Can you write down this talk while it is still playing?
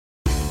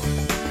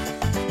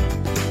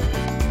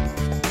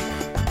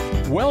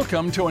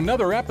Welcome to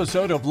another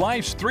episode of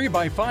Life's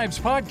 3x5's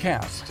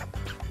podcast.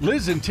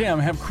 Liz and Tim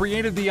have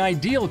created the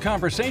ideal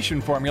conversation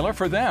formula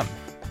for them.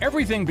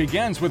 Everything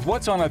begins with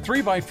what's on a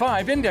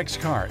 3x5 index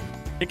card.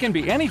 It can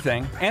be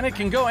anything, and it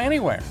can go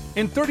anywhere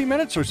in 30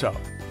 minutes or so.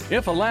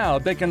 If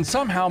allowed, they can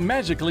somehow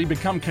magically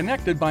become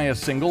connected by a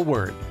single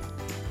word.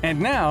 And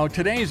now,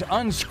 today's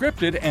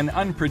unscripted and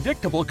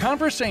unpredictable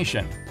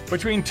conversation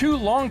between two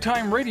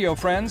longtime radio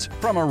friends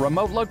from a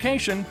remote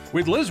location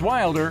with Liz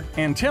Wilder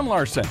and Tim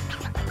Larson.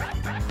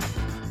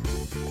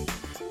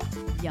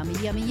 Yummy,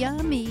 yummy,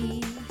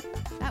 yummy.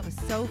 That was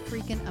so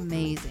freaking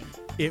amazing.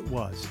 It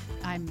was.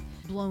 I'm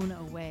blown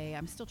away.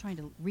 I'm still trying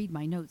to read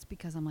my notes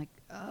because I'm like,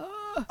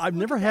 oh. I've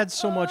never had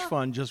so much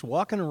fun just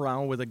walking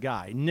around with a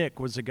guy.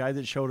 Nick was the guy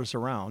that showed us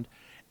around.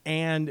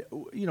 And,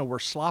 you know, we're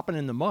slopping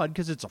in the mud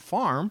because it's a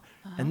farm.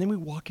 And then we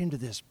walk into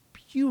this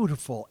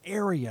beautiful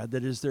area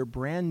that is their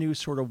brand new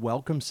sort of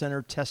welcome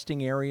center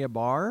testing area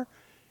bar.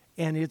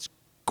 And it's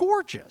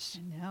gorgeous.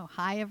 I know.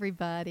 Hi,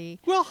 everybody.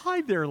 Well,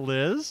 hi there,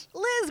 Liz.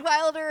 Liz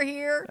Wilder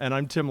here. And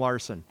I'm Tim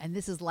Larson. And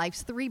this is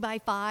Life's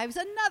 3x5's,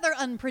 another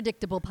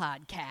unpredictable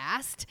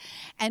podcast.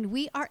 And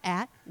we are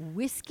at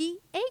Whiskey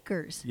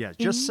Acres. Yeah, in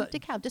just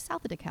DeKalb, just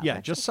south of DeKalb. Yeah,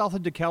 actually. just south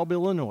of DeKalb,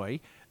 Illinois.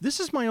 This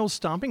is my old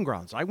stomping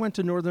grounds. I went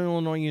to Northern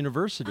Illinois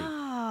University.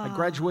 I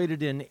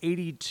graduated in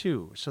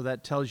 82, so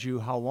that tells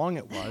you how long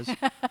it was.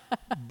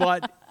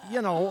 But,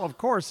 you know, of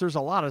course, there's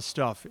a lot of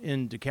stuff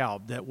in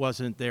DeKalb that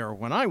wasn't there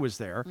when I was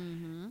there.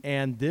 Mm-hmm.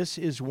 And this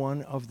is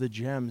one of the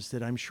gems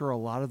that I'm sure a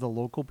lot of the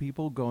local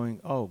people going,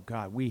 oh,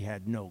 God, we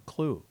had no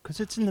clue. Because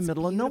it's in the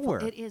middle beautiful. of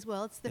nowhere. It is.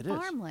 Well, it's the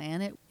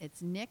farmland.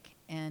 It's Nick,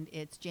 and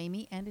it's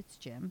Jamie, and it's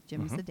Jim.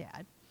 Jim is the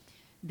dad.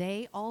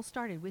 They all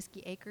started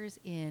Whiskey Acres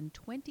in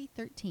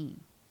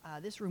 2013.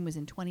 This room was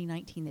in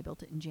 2019. They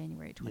built it in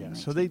January 2019.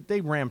 Yeah, so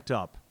they ramped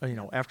up, you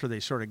know, after they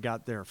sort of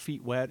got their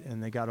feet wet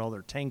and they got all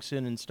their tanks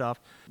in and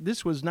stuff.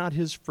 This was not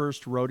his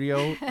first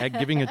rodeo at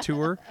giving a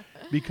tour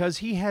because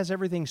he has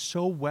everything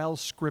so well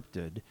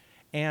scripted.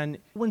 And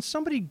when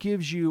somebody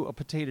gives you a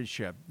potato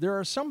chip, there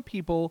are some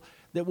people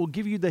that will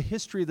give you the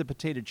history of the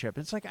potato chip.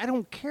 It's like, I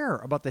don't care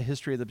about the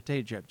history of the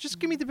potato chip. Just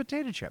give me the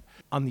potato chip.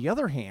 On the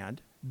other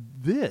hand,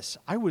 this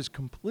I was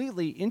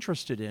completely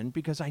interested in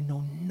because I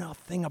know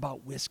nothing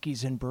about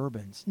whiskeys and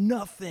bourbons.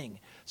 Nothing.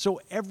 So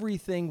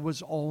everything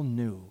was all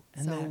new.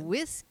 And so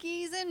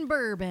whiskeys and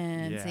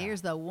bourbons. Yeah.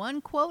 Here's the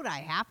one quote I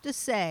have to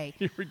say.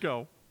 Here we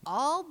go.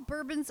 All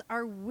bourbons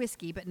are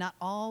whiskey, but not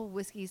all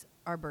whiskeys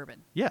are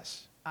bourbon.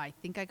 Yes. I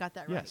think I got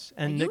that right. Yes.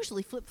 And I Nick,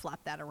 usually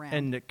flip-flop that around.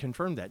 And Nick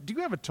confirmed that. Do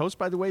you have a toast,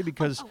 by the way?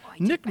 Because I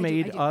do, Nick I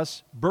made do.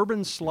 us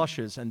bourbon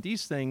slushes, and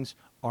these things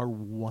are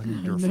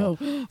wonderful.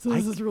 No, so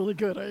this is really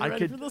good. Are you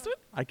ready for this one?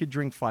 I could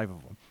drink 5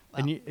 of them. Wow.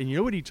 And you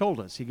know what he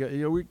told us?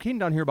 We came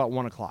down here about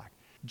 1 o'clock.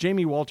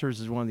 Jamie Walters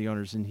is one of the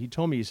owners, and he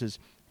told me, he says,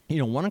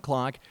 1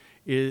 o'clock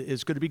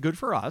is going to be good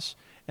for us,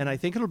 and I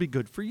think it'll be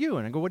good for you.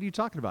 And I go, what are you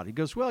talking about? He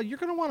goes, well, you're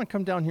going to want to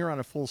come down here on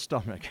a full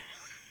stomach.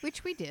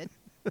 Which we did.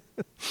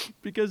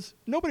 Because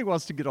nobody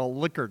wants to get all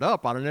liquored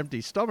up on an empty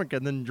stomach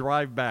and then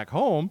drive back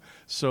home.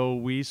 So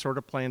we sort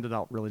of planned it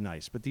out really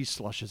nice. But these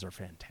slushes are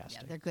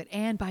fantastic. Yeah, they're good.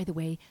 And by the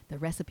way, the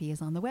recipe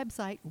is on the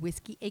website,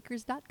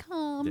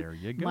 whiskeyacres.com. There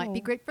you go. Might be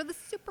great for the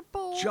Super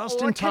Bowl.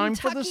 Just or in time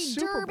Kentucky for the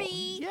Super Bowl.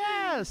 Derby.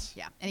 Yes.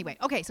 Yeah. Anyway,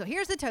 okay, so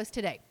here's the toast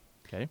today.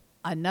 Okay.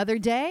 Another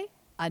day,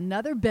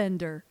 another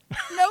bender.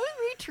 No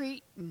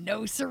retreat,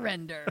 no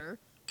surrender.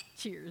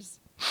 Cheers.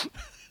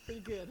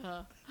 Pretty good,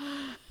 huh?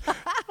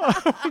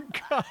 Oh,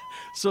 God.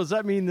 So does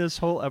that mean this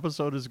whole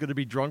episode is going to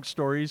be drunk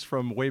stories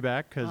from way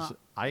back? Because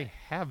I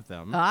have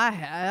them.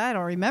 I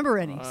don't remember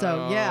any.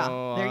 So,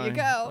 yeah, there you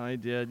go. I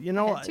did. You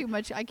know,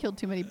 I killed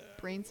too many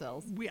brain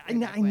cells. I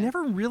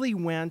never really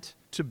went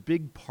to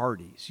big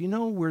parties, you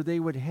know, where they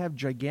would have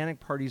gigantic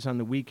parties on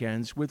the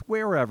weekends with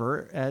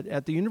wherever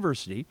at the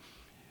university,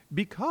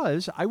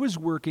 because I was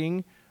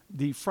working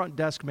the front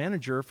desk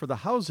manager for the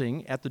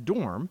housing at the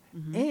dorm,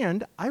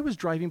 and I was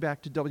driving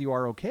back to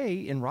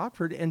WROK in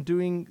Rockford and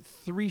doing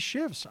 3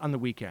 shifts on the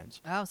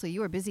weekends. Oh, so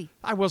you were busy.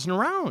 I wasn't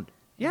around.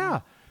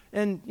 Yeah.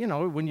 And, you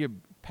know, when you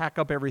pack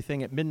up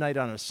everything at midnight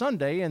on a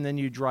Sunday and then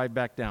you drive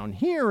back down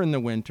here in the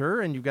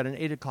winter and you've got an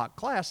 8 o'clock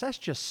class, that's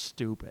just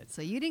stupid.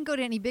 So you didn't go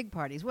to any big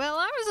parties. Well,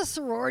 I was a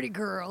sorority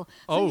girl.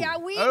 So Oh. yeah,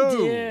 we Oh.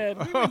 did.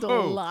 We went to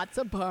Oh. lots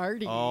of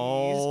parties.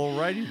 All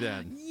righty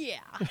then. Yeah.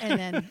 And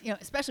then, you know,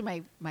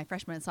 especially my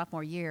freshman and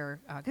sophomore year,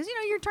 because, you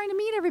know, you're trying to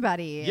meet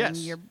everybody. And Yes.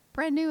 you're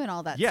brand new and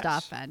all that Yes.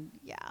 stuff. And,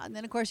 yeah. And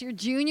then, of course, your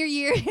junior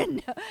year,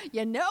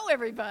 you know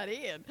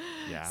everybody. And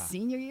Yeah.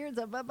 senior year, it's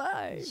a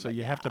bye-bye. So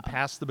you have to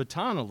pass the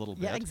baton a little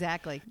bit. Yeah,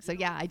 exactly. So,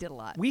 yeah, I did a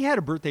lot. We had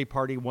a birthday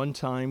party one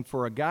time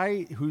for a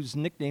guy whose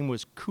nickname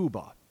was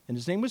Kuba, and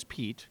his name was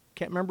Pete.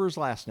 Can't remember his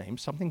last name,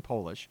 something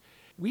Polish.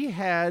 We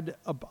had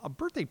a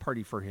birthday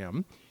party for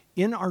him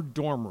in our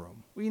dorm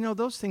room. Well, you know,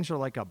 those things are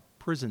like a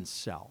prison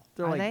cell.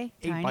 They're Are like they?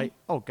 8 Tiny? by,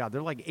 oh God,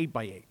 they're like 8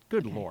 by 8.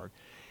 Good Lord.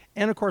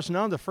 And of course,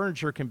 none of the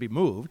furniture can be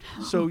moved,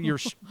 so you're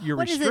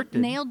What is restricted.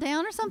 it, nailed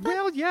down or something?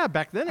 Well, yeah,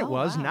 back then it Oh,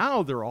 was. wow.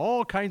 Now they're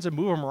all kinds of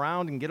move them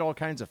around and get all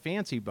kinds of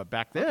fancy, but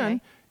back then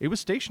Okay. it was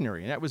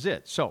stationary, and that was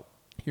it. So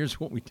Here's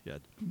what we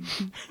did.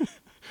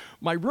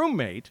 My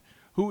roommate,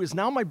 who is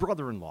now my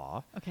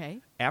brother-in-law,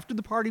 Okay. after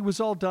the party was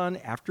all done,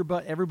 after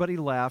everybody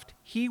left,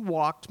 he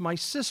walked my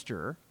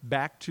sister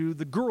back to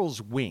the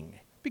girls' wing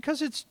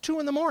because it's 2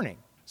 a.m.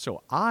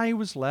 So I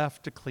was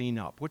left to clean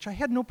up, which I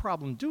had no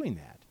problem doing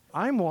that.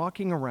 I'm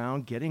walking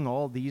around getting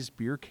all these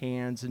beer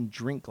cans and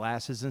drink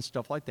glasses and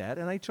stuff like that,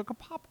 and I took a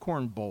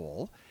popcorn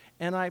bowl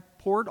and I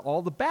poured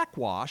all the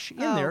backwash in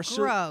there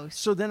gross.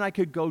 so then I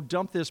could go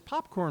dump this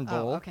popcorn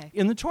bowl okay.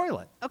 in the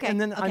toilet. Okay, And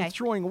then okay. I'm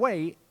throwing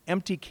away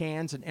empty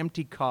cans and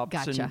empty cups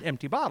Gotcha. and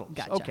empty bottles.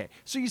 Gotcha. Okay.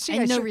 So you see,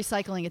 And no sort-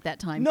 recycling at that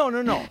time.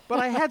 no. But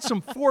I had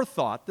some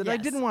forethought that I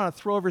Yes. didn't want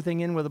to throw everything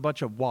in with a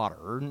bunch of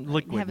water and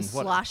liquid. Have a and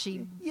whatever.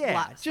 sloshy,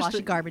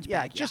 sloshy garbage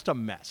yeah, bag. just a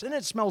mess. And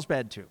it smells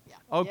bad too. Yeah.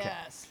 Okay.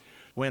 Yes.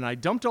 When I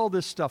dumped all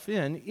this stuff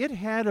in, it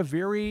had a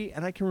very,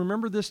 and I can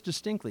remember this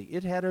distinctly,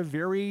 it had a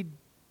very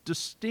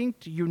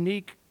distinct,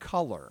 unique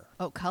color.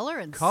 Oh, color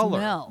and Color.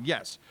 smell.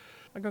 Yes.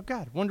 I go,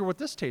 God, wonder what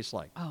this tastes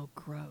like. Oh,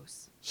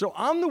 gross. So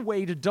on the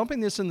way to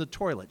dumping this in the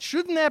toilet,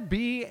 shouldn't that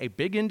be a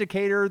big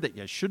indicator that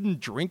you shouldn't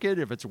drink it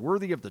if it's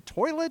worthy of the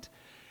toilet?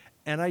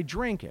 And I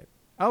drank it.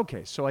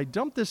 Okay, so I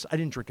dumped this. I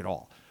didn't drink it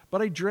all,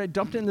 but I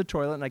dumped it in the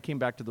toilet and I came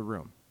back to the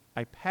room.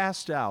 I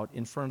passed out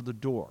in front of the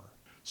door.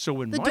 So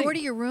when The Mike, door to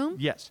your room?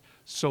 Yes.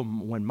 So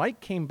when Mike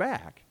came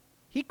back,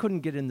 he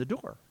couldn't get in the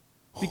door.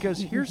 Because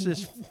here's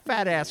this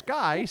fat ass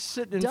guy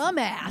sitting in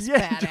Dumbass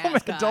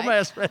fat-ass guy.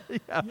 Dumbass,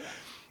 yeah.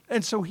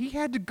 And so he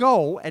had to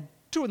go at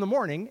 2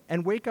 a.m.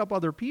 and wake up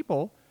other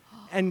people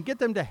and get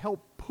them to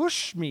help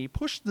push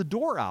the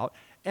door out.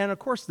 And of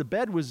course, the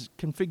bed was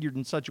configured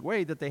in such a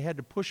way that they had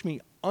to push me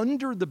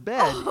under the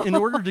bed in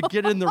order to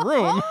get in the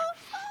room.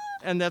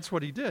 And that's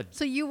what he did.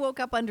 So you woke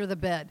up under the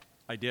bed.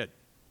 I did.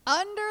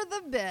 Under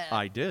the bed.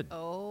 I did.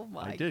 Oh,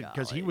 my God. I did,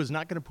 because he was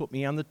not going to put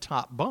me on the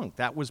top bunk.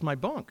 That was my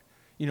bunk.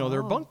 You know,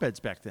 there were bunk beds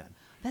back then.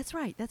 That's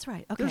right.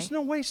 Okay. There's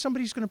no way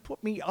somebody's going to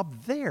put me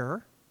up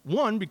there.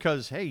 One,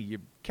 because, hey, you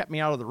kept me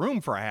out of the room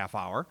for a half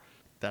hour.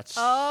 That's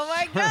Oh,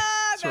 my God.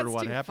 sort of that's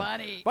what too happened.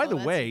 funny. By Oh, the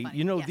that's way, too funny.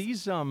 you know, Yes.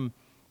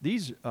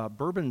 these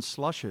bourbon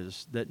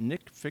slushes that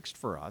Nick fixed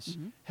for us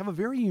have a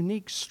very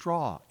unique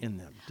straw in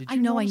them. Did you I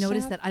know. I notice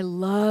noticed that. I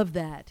love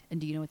that. And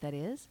do you know what that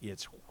is?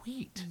 It's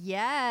wheat.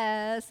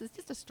 Yes. It's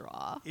just a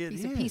straw. It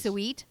Piece is. of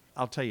wheat.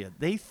 I'll tell you,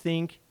 they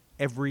think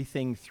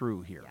everything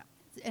through here. Yeah.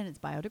 And it's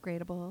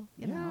biodegradable.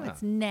 You know, Yeah.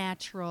 it's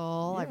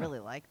natural. I Yeah. really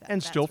like that.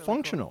 And That's still really cool.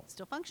 functional.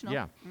 Still functional.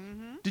 Yeah.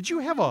 Did you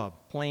have a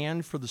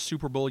plan for the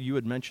Super Bowl? You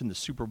had mentioned the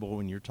Super Bowl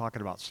when you were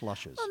talking about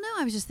slushes. Well, no,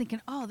 I was just thinking,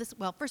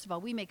 well, first of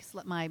all, we make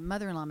my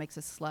mother-in-law makes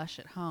a slush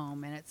at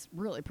home, and it's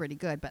really pretty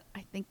good. But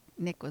I think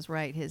Nick was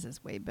right; his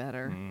is way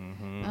better.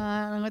 Mm-hmm.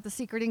 I don't know what the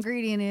secret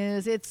ingredient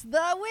is. It's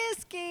the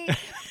whiskey,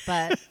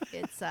 but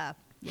it's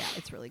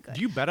it's really good.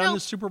 Do you bet No, on the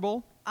Super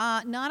Bowl?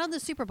 Not on the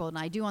Super Bowl, and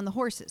I do on the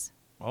horses.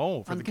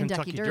 Oh, for on the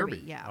Kentucky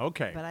Derby. Yeah.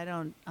 Okay. But I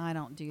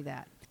don't do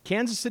that.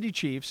 Kansas City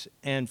Chiefs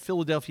and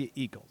Philadelphia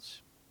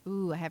Eagles.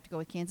 Ooh, I have to go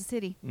with Kansas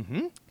City.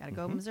 Mm-hmm. Got to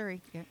go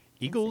Missouri. Yeah, Kansas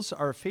Eagles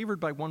City. are favored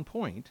by 1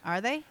 point,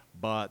 Are they?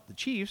 but the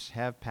Chiefs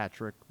have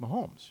Patrick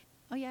Mahomes.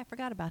 Oh yeah, I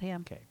forgot about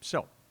him. Okay,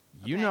 so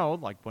you Okay. know,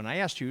 like when I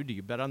asked you, do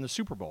you bet on the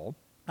Super Bowl?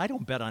 I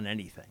don't bet on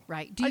anything.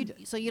 Right.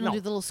 So you don't no.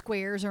 do the little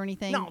squares or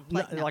anything? No,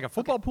 like a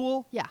football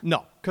pool? Yeah.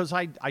 No, because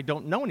I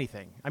don't know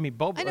anything. I mean,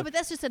 I know, but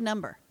that's just a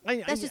number.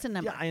 That's just a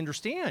number. Yeah, I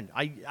understand.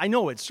 I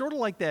know. It's sort of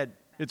like that.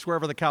 It's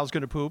wherever the cow's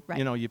going to poop. Right.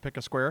 You know, you pick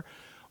a square.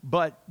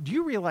 But do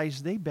you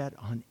realize they bet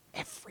on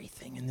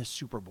everything in the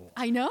Super Bowl?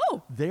 I know.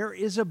 There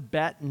is a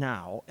bet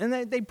now, and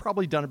they've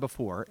probably done it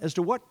before, as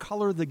to what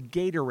color the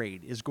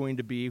Gatorade is going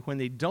to be when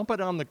they dump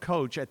it on the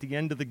coach at the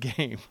end of the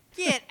game.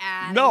 Get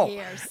out No. of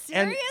here.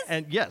 Serious?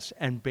 And yes,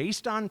 and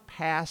based on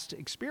past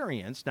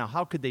experience, now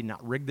how could they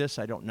not rig this?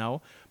 I don't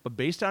know. But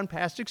based on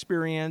past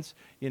experience,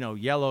 you know,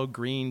 yellow,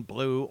 green,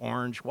 blue,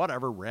 orange,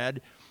 whatever,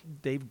 red,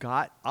 they've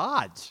got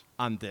odds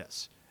on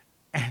this.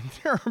 And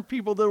there are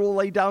people that will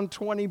lay down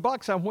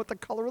 $20 on what the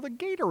color of the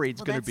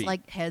Gatorade's Well, going to that's be.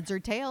 like heads or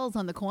tails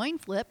on the coin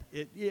flip.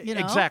 You know?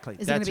 Exactly.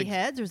 Is it going to be That's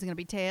heads or is it going to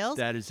be tails?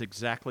 That is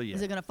exactly it.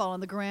 Is it going to fall on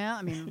the ground?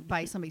 I mean,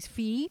 by somebody's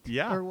feet?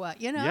 Yeah. Or what?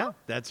 You know? Yeah,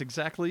 that's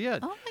exactly it.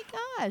 Oh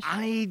my gosh.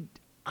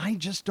 I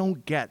just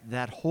don't get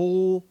that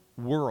whole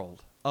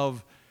world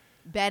of,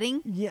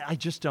 Betting? yeah, I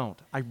just don't.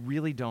 I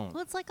really don't.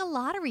 Well, it's like a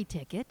lottery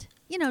ticket.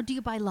 You know, do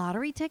you buy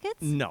lottery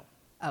tickets? No.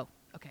 Oh,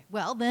 okay.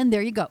 Well, then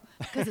there you go.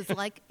 Because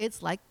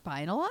it's like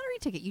buying a lottery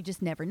ticket. You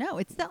just never know.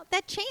 It's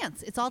that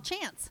chance. It's all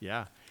chance.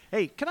 Yeah.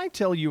 Hey, can I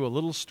tell you a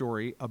little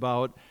story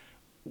about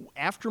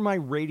after my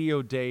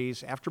radio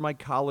days, after my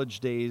college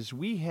days,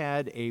 we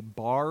had a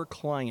bar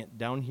client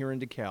down here in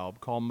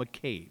DeKalb called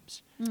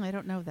McCabe's. I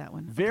don't know that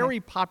one. Very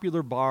Okay.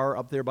 popular bar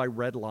up there by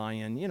Red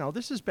Lion. You know,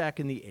 this is back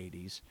in the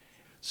 80s.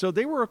 So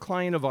they were a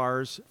client of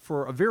ours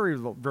for a very,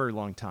 very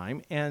long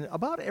time. And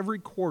about every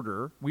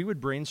quarter, we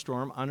would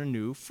brainstorm on a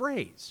new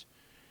phrase.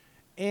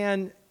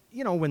 And,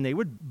 you know, when they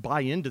would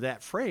buy into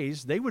that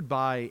phrase, they would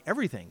buy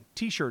everything,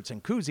 T-shirts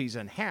and koozies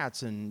and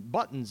hats and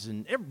buttons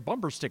and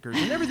bumper stickers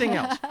and everything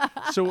else.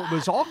 So it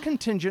was all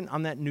contingent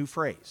on that new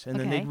phrase. And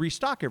then Okay. they'd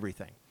restock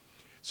everything.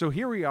 So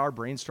here we are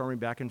brainstorming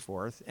back and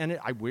forth, and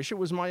I wish it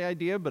was my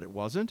idea, but it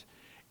wasn't.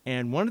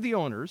 And one of the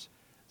owners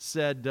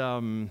said,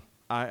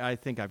 I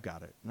think I've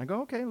got it. And I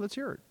go, okay, let's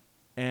hear it.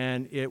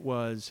 And it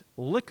was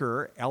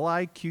liquor,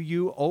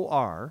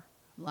 Liquor.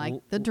 Like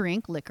the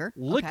drink, liquor.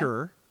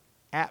 Liquor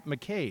at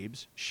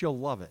McCabe's. She'll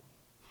love it.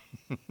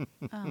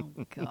 Oh,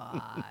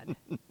 God.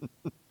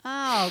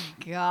 Oh,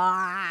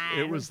 God.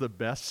 It was the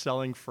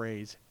best-selling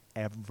phrase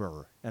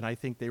ever. And I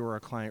think they were a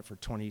client for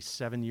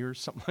 27 years,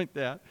 something like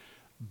that.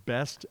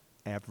 Best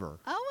ever.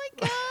 Oh,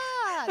 my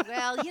God.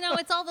 Well,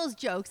 it's all those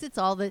jokes. It's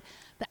all the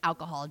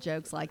alcohol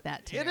jokes like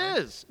that, too. It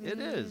is. It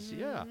is,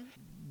 yeah.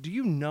 Do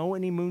you know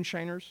any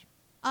moonshiners?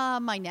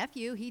 My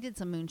nephew, he did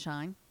some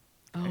moonshine.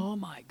 Okay. Oh,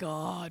 my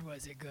God,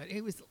 was it good.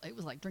 It was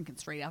like drinking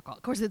straight alcohol.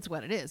 Of course, it's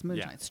what it is,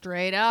 moonshine, Yeah.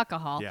 straight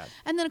alcohol. Yeah.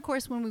 And then, of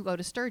course, when we go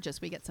to Sturgis,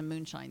 we get some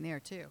moonshine there,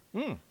 too.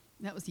 Mm.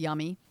 That was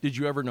yummy. Did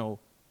you ever know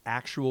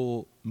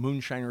actual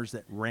moonshiners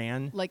that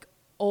ran? Like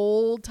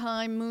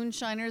old-time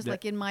moonshiners, Yeah.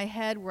 like in my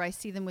head, where I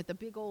see them with the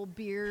big old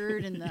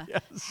beard and the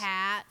Yes.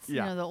 hats,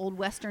 Yeah. the old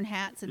Western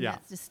hats and Yeah.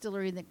 that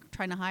distillery and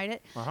trying to hide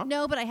it. Uh-huh.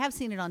 No, but I have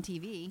seen it on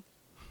TV.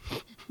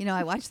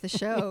 I watched the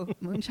show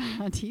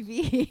Moonshine on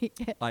TV.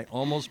 I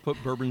almost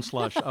put bourbon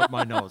slush up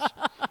my nose.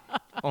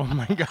 Oh,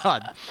 my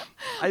God.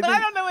 But I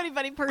don't know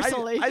anybody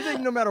personally. I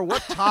think no matter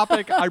what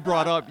topic I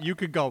brought up, you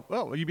could go,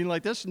 oh, you mean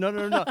like this? No.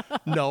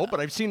 No, but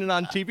I've seen it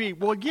on TV.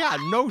 Well, yeah,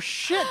 no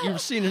shit,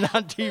 you've seen it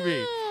on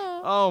TV.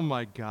 Oh,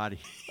 my God.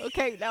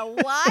 Okay, now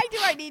why do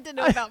I need to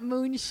know about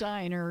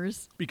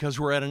moonshiners? Because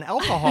we're at an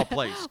alcohol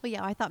place. Well,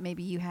 yeah, I thought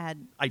maybe you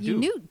had. I you do.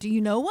 Knew. Do you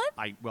know one?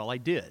 I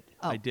did.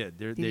 Oh. I did.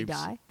 Did he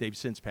die? They've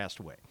since passed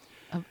away.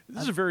 Of-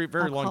 This is a very,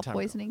 very long alcohol time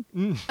poisoning?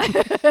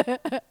 ago.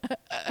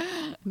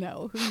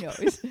 No, who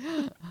knows?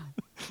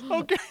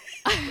 Okay.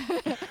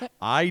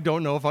 I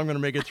don't know if I'm going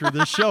to make it through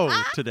this show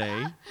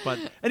today. But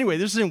anyway,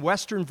 this is in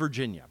Western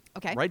Virginia.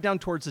 Okay. Right down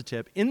towards the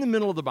tip, in the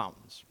middle of the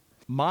mountains.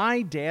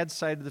 My dad's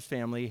side of the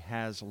family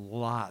has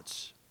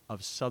lots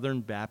of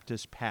Southern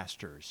Baptist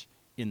pastors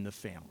in the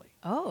family.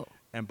 Oh,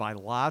 And by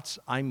lots,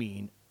 I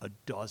mean a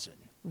dozen.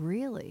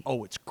 really?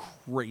 Oh, it's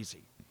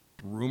crazy.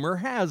 Rumor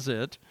has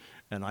it,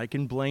 and I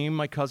can blame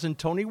my cousin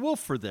Tony Wolf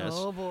for this.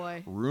 Oh,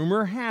 boy.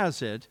 Rumor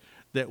has it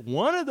that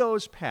one of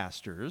those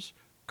pastors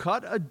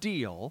cut a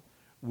deal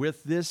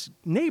with this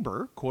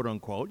neighbor, quote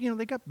unquote.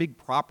 They got big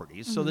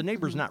properties, so the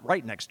neighbor's not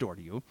right next door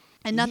to you.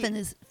 And nothing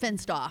is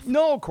fenced off.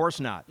 No, of course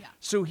not. Yeah.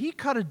 So he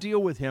cut a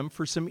deal with him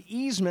for some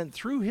easement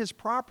through his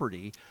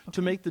property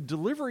to make the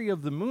delivery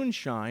of the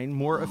moonshine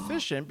more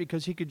efficient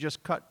because he could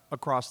just cut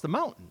across the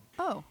mountain.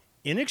 Oh,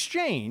 In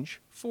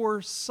exchange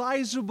for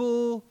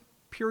sizable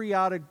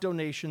periodic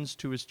donations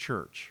to his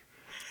church.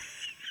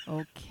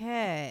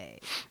 okay.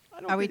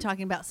 don't Are we think-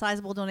 talking about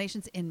sizable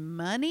donations in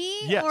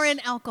money Yes. or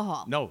in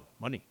alcohol? No,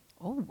 money.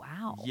 Oh,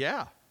 wow.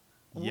 Yeah.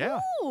 Yeah.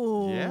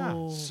 Ooh.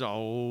 Yeah.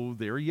 So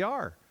there you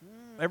are.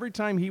 Every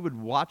time he would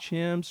watch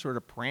him sort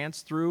of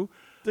prance through,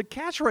 the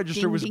cash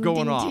register Ding, was ding, going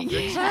ding, off. ding.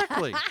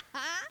 Exactly.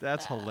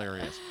 That's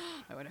hilarious.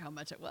 I wonder how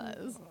much it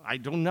was. I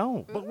don't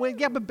know. But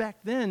but back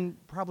then,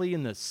 probably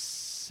in the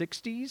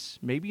 60s,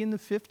 maybe in the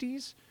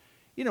 50s,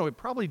 it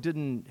probably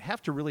didn't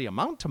have to really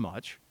amount to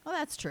much. Oh,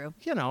 that's true.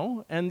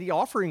 And the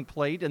offering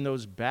plate in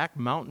those back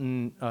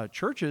mountain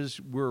churches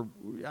were,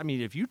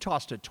 if you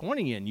tossed a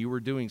 20 in, you were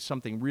doing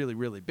something really,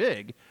 really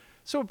big.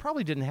 So it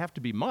probably didn't have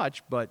to be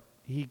much, but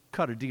he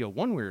cut a deal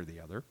one way or the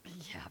other.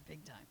 Yeah,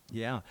 big time.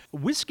 Yeah.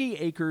 Whiskey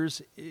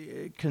Acres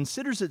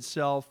considers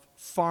itself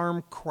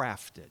farm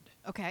crafted.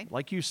 Okay.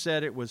 Like you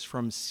said, it was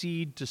from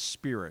seed to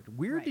spirit.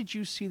 Where Right. did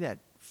you see that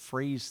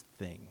phrase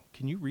thing?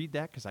 Can you read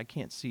that? Because I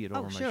can't see it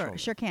over my shoulder.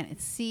 Sure can.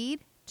 It's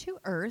seed to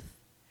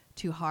earth,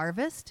 to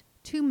harvest,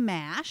 to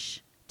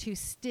mash, to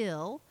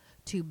still,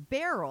 to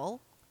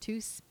barrel, to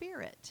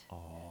spirit.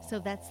 So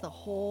that's the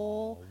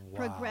whole wow.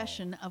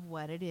 progression of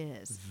what it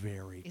is.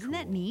 Very Isn't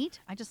that cool. neat?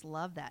 I just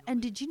love that.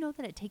 And did you know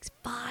that it takes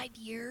 5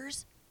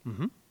 years?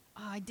 Mm-hmm.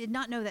 I did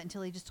not know that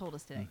until he just told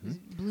us today.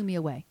 It blew me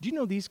away. Do you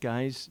know these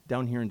guys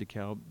down here in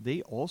DeKalb,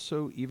 they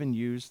also even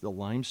use the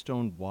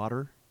limestone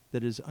water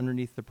that is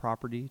underneath the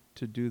property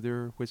to do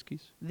their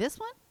whiskeys? This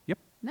one? Yep.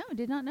 No,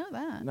 did not know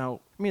that.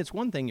 Now, it's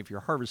one thing if you're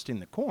harvesting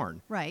the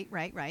corn, Right.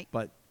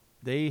 but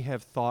they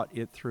have thought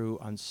it through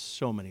on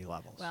so many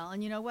levels. Well,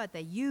 and you know what?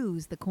 They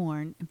use the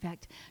corn. In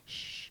fact,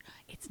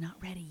 it's not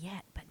ready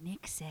yet, but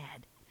Nick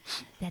said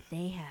that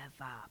they have,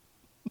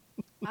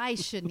 I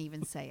shouldn't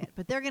even say it,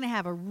 but they're going to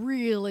have a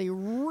really,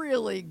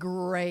 really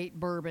great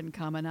bourbon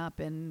coming up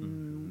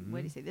in, what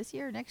do you say, this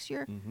year, next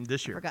year?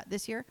 This I year. forgot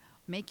this year.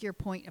 Make your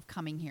point of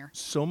coming here.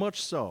 So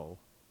much so,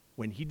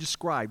 when he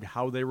described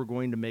how they were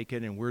going to make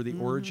it and where the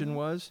origin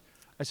was,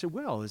 I said,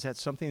 well, is that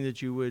something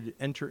that you would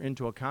enter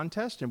into a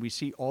contest and we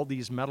see all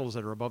these medals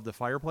that are above the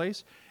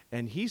fireplace?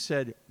 And he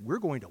said, we're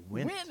going to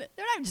win it.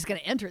 They're not just going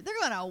to enter it. They're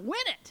going to win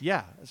it.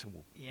 Yeah. I said,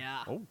 well, Yeah.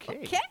 Okay.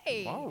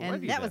 Okay. Alrighty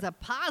And that was then. a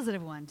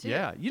positive one, too.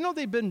 Yeah.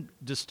 They've been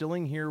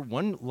distilling here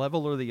one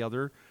level or the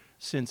other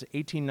since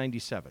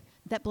 1897.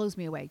 That blows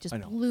me away. Just I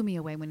know. blew me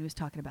away when he was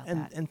talking about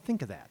that. And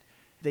think of that.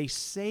 They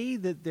say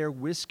that their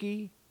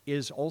whiskey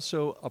is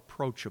also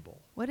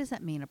approachable. What does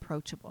that mean,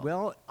 approachable?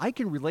 Well, I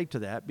can relate to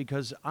that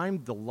because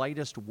I'm the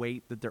lightest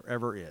weight that there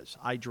ever is.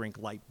 I drink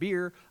light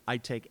beer. I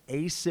take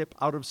a sip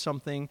out of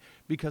something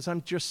because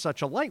I'm just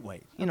such a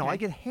lightweight. You know, Okay. I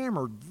get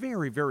hammered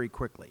very, very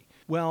quickly.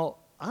 Well,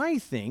 I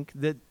think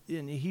that,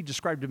 and he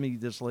described to me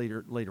this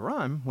later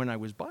on when I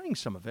was buying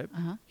some of it.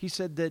 He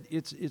said that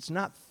it's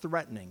not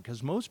threatening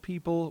because most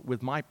people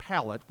with my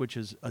palate, which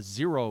is a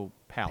zero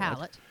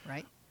palate,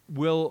 right?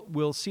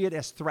 will see it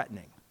as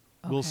threatening.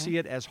 We'll Okay. see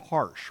it as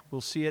harsh.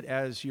 We'll see it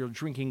as you're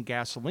drinking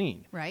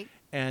gasoline. Right.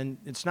 And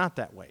it's not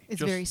that way.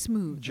 It's very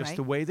smooth, Just right?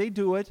 the way they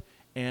do it,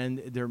 and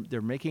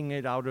they're making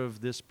it out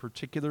of this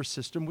particular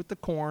system with the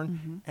corn.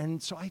 Mm-hmm.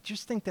 And so I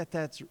just think that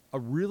that's a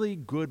really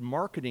good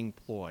marketing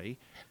ploy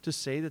to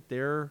say that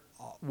their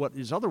what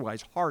is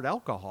otherwise hard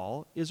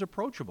alcohol is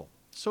approachable.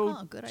 So,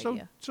 Oh, good so,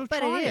 idea. So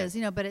but try it is,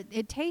 you know, but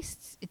it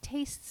tastes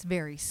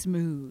very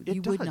smooth. It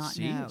You does, would not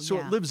see? know. So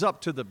yeah. it lives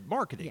up to the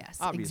marketing. Yes,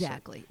 obviously.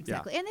 exactly.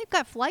 Yeah. And they've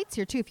got flights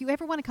here too. If you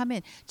ever want to come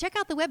in, check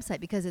out the website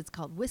because it's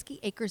called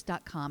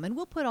whiskeyacres.com, and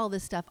we'll put all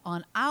this stuff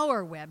on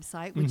our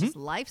website, which is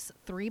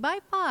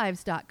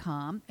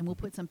lifes3by5s.com, and we'll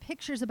put some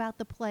pictures about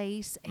the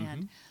place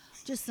and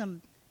just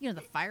some, you know,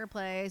 the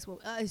fireplace. Well,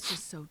 it's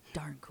just so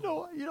darn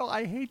cool. No, you know,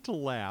 I hate to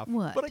laugh,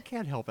 What? but I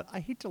can't help it. I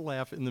hate to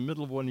laugh in the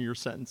middle of one of your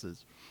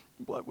sentences.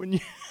 But when you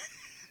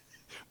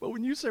But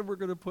when you said we're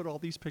going to put all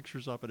these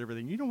pictures up and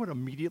everything, you know what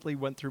immediately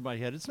went through my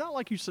head? It's not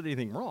like you said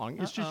anything wrong.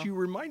 It's just you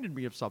reminded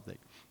me of something.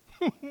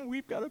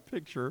 We've got a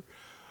picture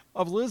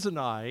of Liz and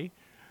I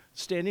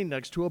standing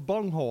next to a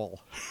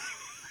bunghole.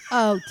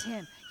 Oh,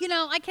 Tim. You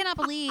know, I cannot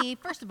believe,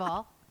 first of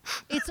all,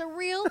 it's a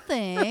real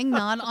thing,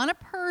 not on a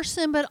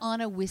person, but on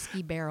a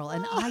whiskey barrel.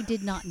 And I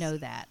did not know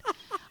that.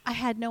 I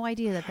had no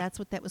idea that that's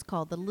what that was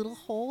called. The little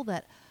hole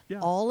that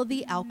all of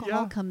the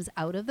alcohol comes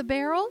out of the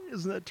barrel.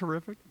 Isn't that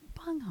terrific?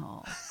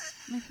 Bunghole.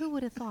 I mean, who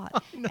would have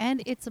thought?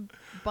 And it's a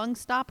bung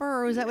stopper,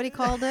 or is that what he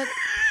called it?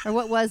 Or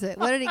what was it?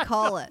 What did he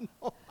call it?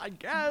 Oh, I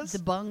guess. The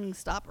bung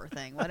stopper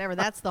thing, whatever.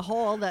 That's the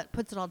hole that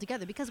puts it all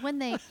together. Because when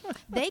they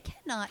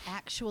cannot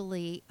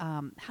actually,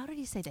 how did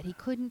he say that?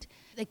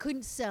 They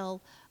couldn't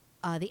sell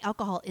the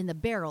alcohol in the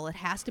barrel. It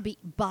has to be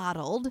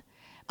bottled.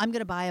 I'm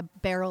going to buy a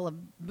barrel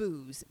of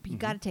booze. But you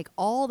got to take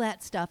all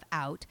that stuff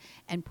out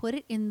and put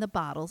it in the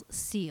bottles,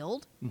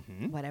 sealed,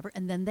 whatever,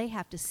 and then they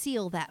have to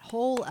seal that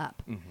hole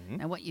up.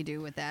 And what you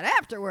do with that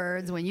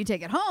afterwards, when you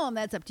take it home,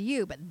 that's up to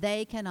you. But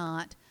they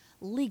cannot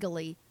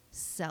legally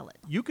sell it.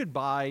 You could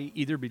buy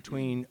either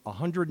between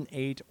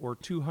 108 or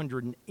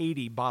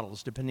 280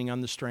 bottles, depending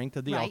on the strength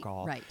of the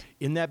alcohol,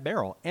 in that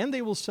barrel. And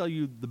they will sell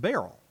you the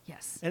barrel.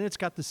 Yes. And it's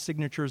got the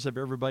signatures of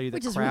everybody that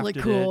Which is crafted really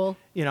cool. it,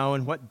 you know,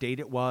 and what date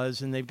it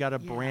was, and they've got a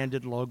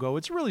branded logo.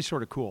 It's really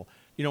sort of cool.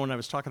 You know, when I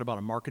was talking about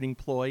a marketing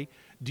ploy,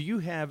 do you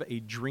have a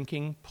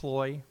drinking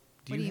ploy?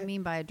 What do you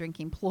mean by a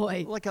drinking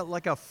ploy? Like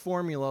a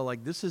formula,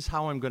 like this is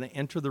how I'm going to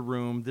enter the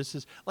room. This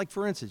is, like,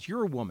 for instance,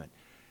 you're a woman.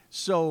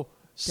 So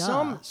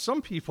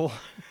some people,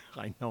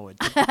 I know it.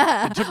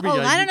 It took me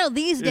I don't know.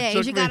 These it days,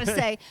 took you me- got to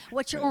say,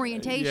 what's your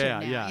orientation now?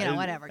 Yeah. You know, and,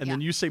 whatever. And yeah.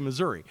 then you say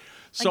Missouri.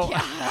 So,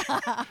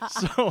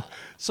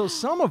 so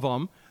some of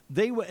them,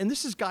 and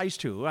this is guys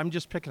too, I'm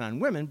just picking on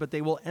women, but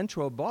they will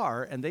enter a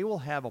bar and they will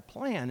have a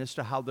plan as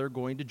to how they're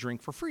going to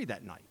drink for free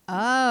that night.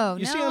 Oh,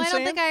 You no, see what I'm I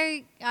don't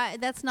saying?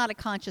 think that's not a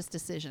conscious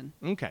decision.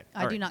 Okay.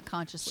 I all do right. not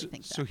consciously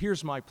think that. So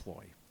here's my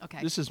ploy. Okay.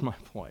 This is my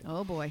ploy.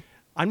 Oh, boy.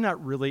 I'm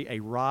not really a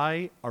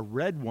rye, a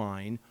red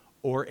wine,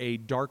 or a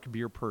dark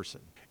beer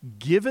person.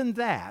 Given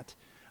that,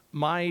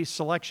 my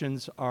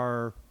selections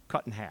are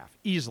cut in half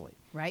easily.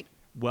 Right?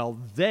 Well,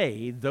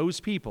 those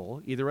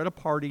people, either at a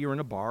party or in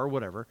a bar or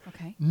whatever,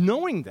 Okay.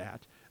 knowing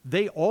that,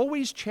 they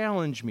always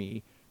challenge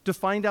me to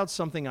find out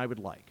something I would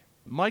like.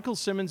 Michael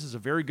Simmons is a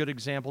very good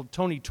example.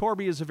 Tony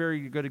Torby is a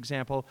very good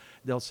example.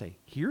 They'll say,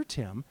 "Here,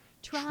 Tim,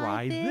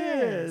 Try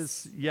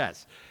this."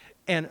 Yes.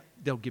 And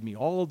they'll give me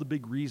all the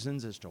big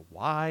reasons as to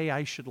why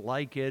I should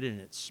like it,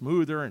 and it's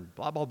smoother and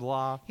blah, blah,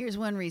 blah. Here's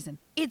one reason.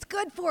 It's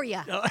good for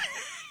you.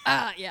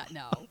 Yeah,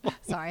 no.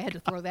 Sorry, I had to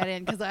throw that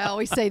in because I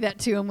always say that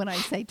to him when I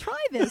say,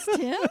 try this,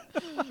 Tim.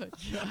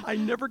 I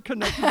never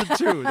connected the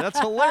two. That's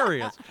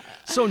hilarious.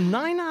 So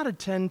 9 out of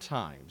 10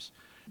 times,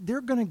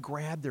 they're going to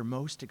grab their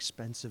most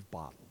expensive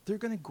bottle. They're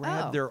going to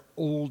grab their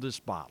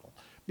oldest bottle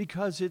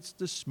because it's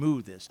the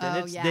smoothest,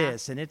 and it's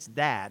this, and it's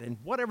that, and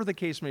whatever the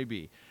case may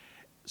be.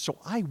 So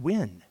I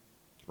win,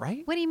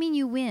 right? What do you mean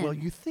you win? Well,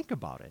 you think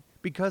about it.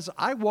 Because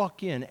I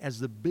walk in as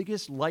the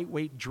biggest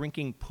lightweight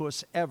drinking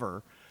puss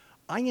ever,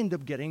 I end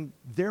up getting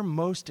their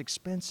most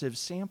expensive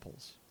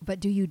samples. But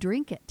do you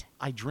drink it?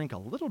 I drink a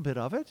little bit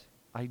of it.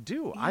 I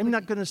do. I'm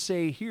not going to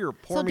say, here,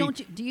 pour So me.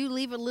 do you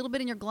leave a little bit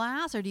in your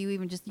glass, or do you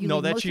even just No,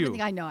 leave that's most you. of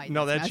everything? I know.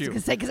 No, that's I was you. going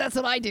to say, because that's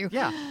what I do.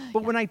 Yeah,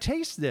 but when I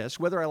taste this,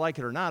 whether I like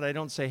it or not, I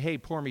don't say, hey,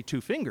 pour me 2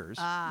 fingers.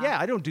 Yeah,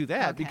 I don't do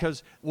that okay.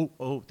 because,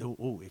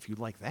 if you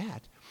like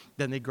that,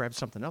 then they grab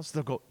something else.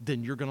 They'll go,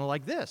 then you're going to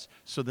like this.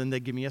 So then they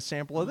give me a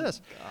sample of this.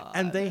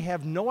 And they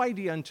have no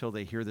idea until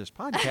they hear this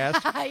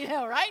podcast I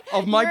know, right?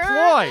 of my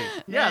ploy.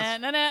 Yes.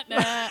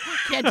 Nah.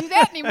 Can't do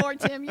that anymore,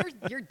 Tim.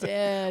 You're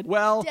dead.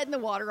 Well- dead in the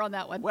water on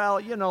that one. Well,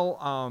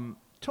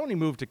 Tony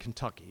moved to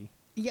Kentucky.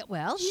 Yeah,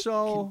 well, he's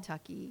So-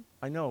 Kentucky.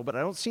 I know, but I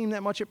don't see him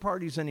that much at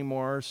parties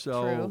anymore.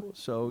 So, True.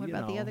 so What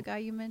about the other guy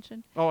you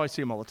mentioned? Oh, I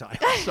see him all the time.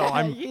 So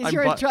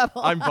You're in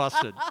trouble. I'm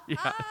busted.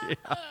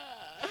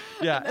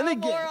 Yeah. No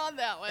more on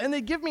that one. And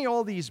they give me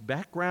all these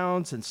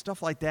backgrounds and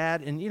stuff like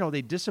that, and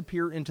they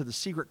disappear into the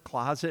secret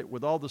closet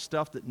with all the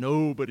stuff that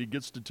nobody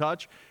gets to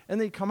touch, and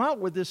they come out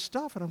with this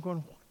stuff, and I'm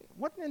going,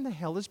 what in the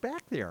hell is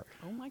back there?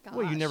 Oh my gosh.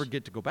 Well, you never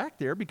get to go back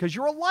there because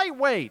you're a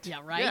lightweight. Yeah,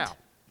 right? Yeah.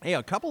 Hey,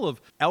 a couple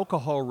of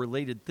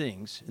alcohol-related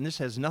things, and this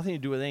has nothing to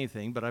do with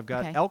anything, but I've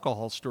got Okay.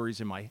 alcohol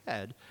stories in my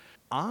head.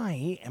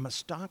 I am a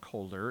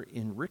stockholder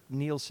in Rick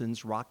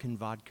Nielsen's Rockin'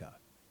 Vodka.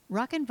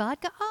 Rockin'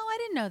 Vodka? Oh, I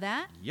didn't know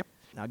that. Yep.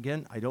 Now,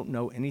 again, I don't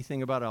know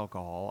anything about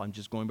alcohol. I'm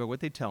just going by what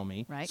they tell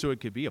me. Right. So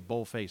it could be a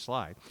bull-faced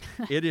lie.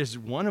 It is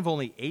one of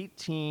only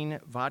 18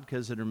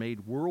 vodkas that are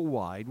made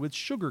worldwide with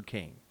sugar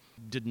cane.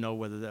 Didn't know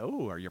whether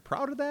are you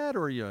proud of that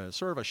or are you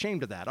sort of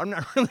ashamed of that? I'm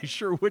not really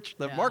sure which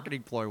the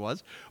marketing ploy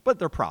was, but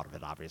they're proud of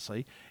it,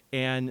 obviously.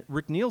 And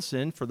Rick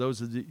Nielsen, for those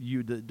of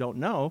you that don't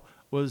know,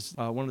 was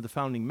one of the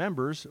founding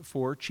members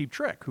for Cheap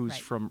Trick, who's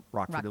Right. from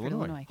Rockford, Rockford,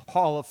 Illinois.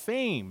 Hall of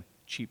Fame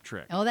Cheap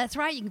Trick. Oh, that's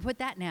right. You can put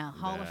that now.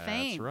 Hall of That's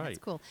Fame. right. That's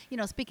cool.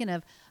 Speaking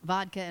of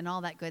vodka and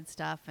all that good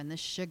stuff and the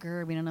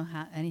sugar, we don't know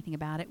anything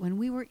about it. When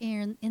we were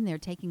in there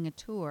taking a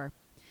tour,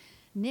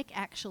 Nick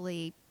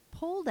actually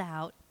pulled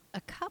out a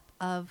cup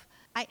of,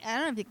 I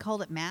don't know if they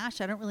called it mash.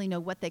 I don't really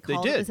know what they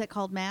called it. did. Was it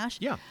called mash?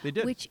 Yeah, they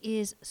did. Which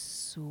is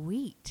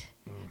sweet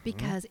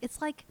because it's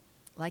like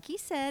he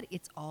said,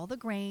 it's all the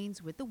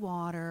grains with the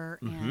water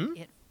and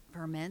it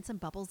ferments and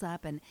bubbles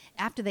up, and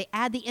after they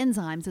add the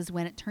enzymes is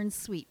when it turns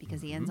sweet because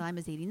the enzyme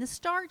is eating the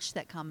starch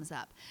that comes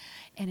up,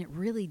 and it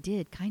really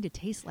did kind of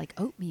taste like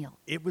oatmeal.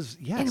 It was,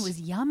 yes. And it was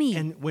yummy.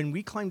 And when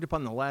we climbed up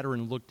on the ladder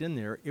and looked in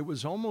there, it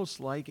was almost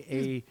like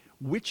a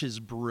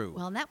witch's brew.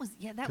 Well, and that was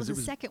that 'Cause was it the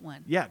was- second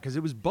one. Yeah, because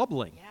it was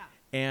bubbling. Yeah.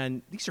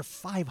 And these are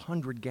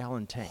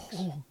 500-gallon tanks.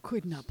 Oh,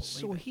 could not believe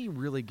So it. he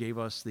really gave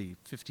us the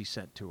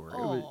 50-cent tour.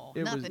 Oh,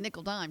 not the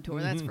nickel dime tour,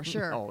 that's for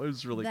sure. No, it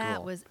was really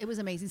cool. It was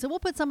amazing. So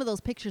we'll put some of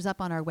those pictures up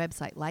on our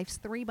website,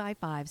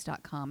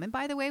 lifes3by5s.com. And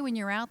by the way, when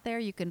you're out there,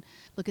 you can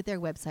look at their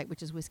website,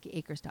 which is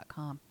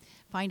whiskeyacres.com.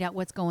 Find out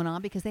what's going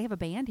on because they have a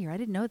band here. I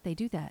didn't know that they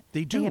do that.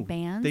 They do. They have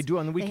bands. They do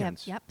on the They have,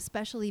 weekends. yep,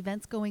 special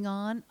events going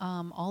on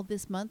all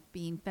this month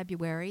being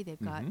February.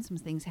 They've got some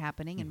things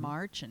happening in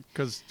March. And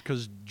Because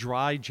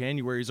dry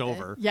January is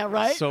over. yeah,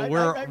 right, So right,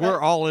 we're right.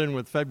 we're all in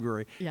with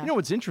February. Yeah. You know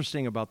what's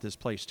interesting about this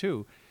place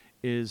too,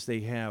 is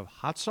they have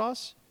hot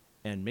sauce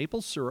and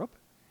maple syrup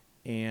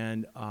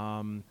and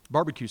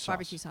barbecue sauce.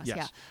 barbecue sauce, Yes.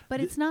 yeah.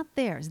 But it's not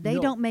theirs. They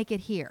No. don't make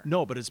it here.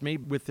 No, but it's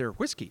made with their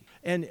whiskey.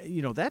 And,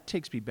 that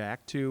takes me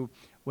back to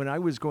when I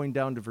was going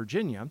down to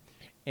Virginia.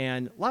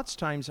 And lots of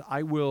times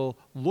I will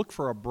look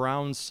for a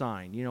brown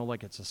sign,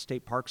 like it's a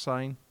state park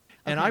sign.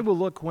 And Okay. I will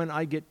look when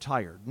I get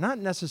tired. Not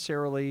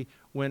necessarily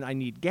when I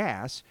need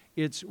gas.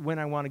 It's when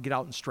I want to get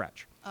out and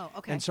stretch. Oh,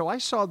 okay. And so I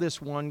saw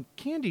this one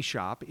candy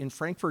shop in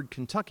Frankfort,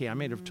 Kentucky. I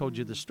may have told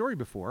you this story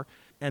before.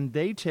 And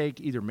they take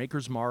either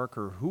Maker's Mark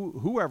or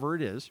whoever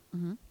it is,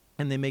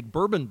 and they make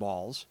bourbon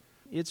balls.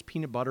 It's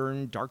peanut butter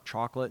and dark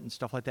chocolate and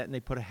stuff like that, and they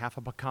put a half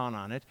a pecan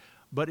on it.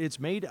 But it's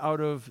made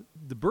out of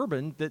the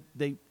bourbon that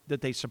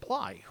they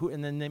supply,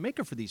 and then they make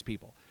it for these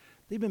people.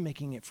 They've been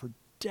making it for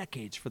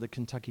decades for the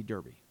Kentucky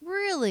Derby.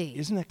 Really?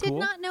 Isn't that cool? Did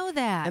not know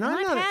that. And And I'm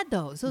I've not a- had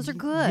those. Those are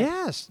good.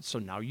 Yes. So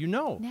now you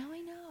know. Now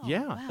I know.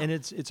 Yeah, Wow. and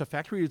it's a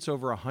factory that's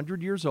over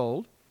 100 years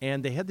old,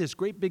 and they had this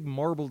great big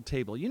marble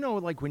table.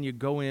 Like when you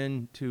go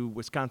in to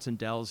Wisconsin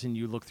Dells and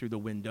you look through the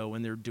window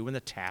and they're doing the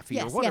taffy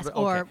or Yes, whatever. yes,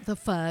 or Okay. the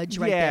fudge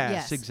right there.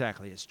 Yes,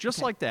 Exactly. It's just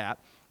Okay. like that.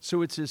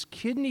 So it's this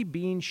kidney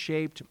bean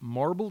shaped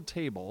marble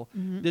table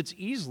Mm-hmm. that's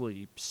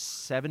easily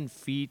 7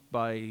 feet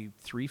by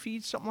 3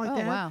 feet, something like Oh,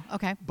 that. wow.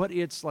 Okay. But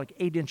it's like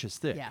 8 inches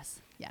thick.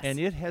 Yes, yes. And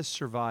it has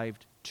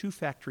survived 2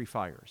 factory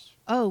fires.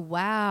 Oh,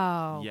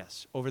 wow.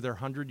 Yes, over their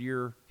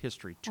 100-year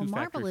history, 2 Well,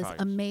 factory marble is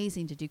fires.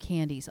 amazing to do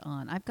candies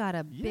on. I've got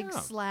a big Yeah.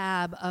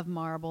 slab of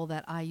marble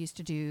that I used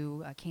to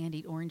do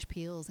candied orange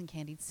peels and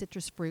candied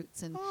citrus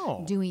fruits and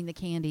Oh. doing the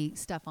candy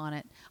stuff on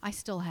it. I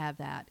still have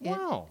that.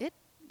 Wow.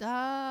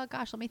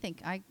 Gosh, let me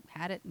think. I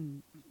had it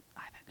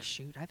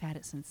I've had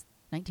it since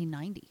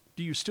 1990.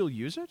 Do you still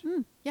use it?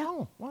 yeah.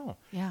 Oh, wow.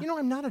 Yeah.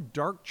 I'm not a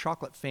dark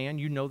chocolate fan.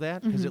 You know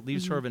that because it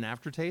leaves sort of an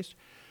aftertaste.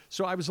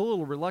 So I was a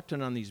little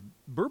reluctant on these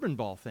bourbon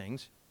ball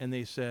things, and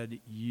they said,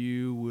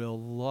 you will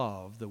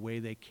love the way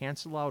they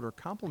cancel out or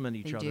complement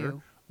each They other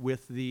do.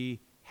 with the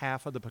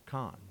half of the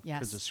pecan. Yes.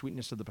 Because the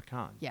sweetness of the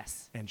pecan.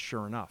 Yes. And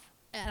sure enough,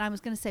 And I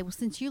was going to say, well,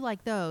 since you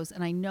like those,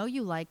 and I know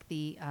you like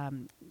the,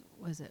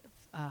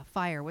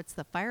 fire? What's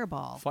the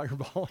Fireball?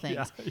 Fireball,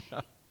 yeah. things.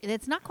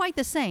 It's not quite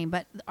the same,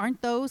 but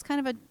aren't those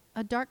kind of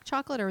a dark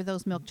chocolate, or are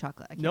those milk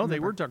chocolate? I can't No, they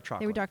remember. were dark chocolate.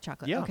 They were dark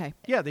chocolate. Yeah. Okay.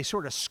 Yeah, they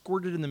sort of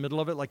squirted in the middle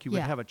of it like you would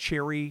Yeah. have a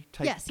cherry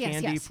type Yes,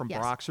 candy from yes.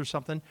 Brock's or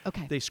something.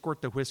 Okay. They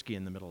squirt the whiskey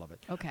in the middle of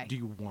it. Okay. Do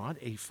you want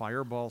a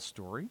Fireball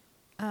story?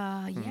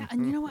 Yeah,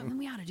 and you know what?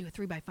 We ought to do a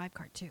 3x5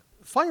 card too.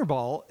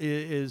 Fireball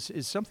is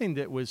something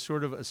that was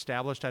sort of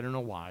established, I don't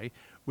know why,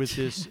 with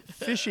this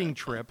fishing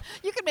trip.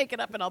 You can make it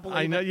up, and I'll believe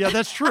I know. it. Yeah,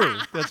 that's true.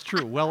 That's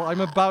true. Well,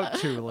 I'm about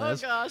to,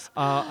 Liz. Oh,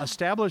 gosh.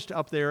 Established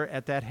up there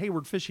at that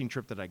Hayward fishing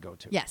trip that I go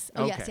to. Yes.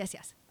 Oh, Okay.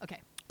 yes. Okay.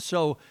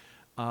 So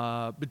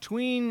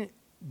between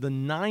the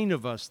 9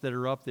 of us that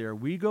are up there,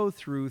 we go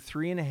through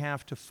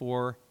 3.5 to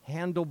 4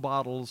 handle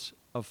bottles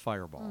of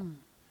Fireball.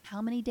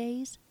 How many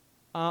days?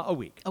 A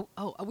week. Oh,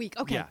 a week.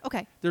 Okay. Yeah.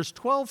 Okay. There's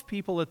 12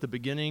 people at the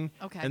beginning,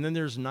 Okay. and then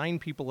there's 9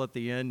 people at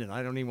the end, and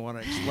I don't even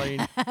want to explain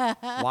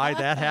why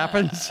that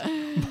happens.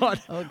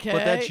 But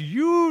that's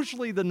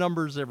usually the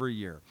numbers every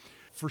year.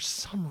 For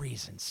some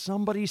reason,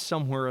 somebody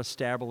somewhere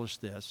established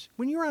this.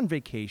 When you're on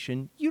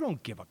vacation, you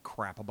don't give a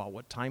crap about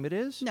what time it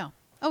is. No.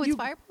 Oh, it's You-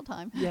 Fireball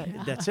time. Yeah,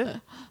 that's it.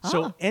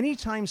 So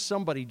anytime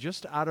somebody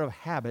just out of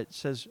habit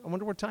says, I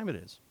wonder what time it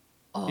is,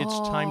 it's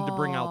time to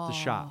bring out the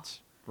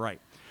shots.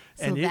 Right.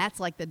 So that's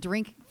like the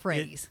drink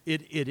phrase.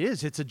 It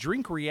is. It's a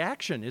drink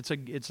reaction. It's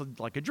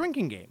like a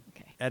drinking game.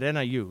 Okay. At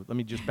NIU, let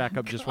me just back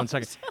up just 1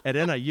 second. At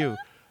NIU,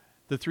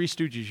 the Three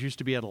Stooges used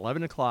to be at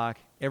 11 o'clock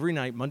every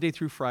night, Monday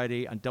through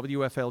Friday, on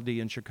WFLD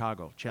in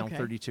Chicago, Channel Okay.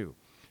 32.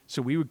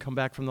 So we would come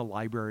back from the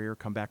library or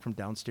come back from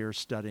downstairs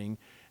studying,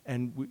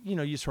 and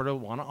you sort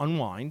of want to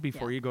unwind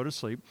before Yeah. you go to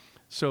sleep.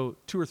 So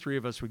 2 or 3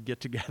 of us would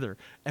get together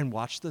and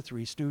watch the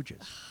Three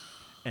Stooges.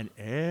 And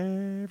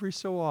every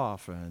so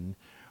often,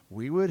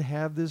 we would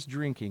have this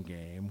drinking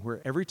game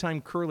where every time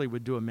Curly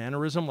would do a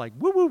mannerism like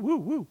woo woo woo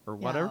woo or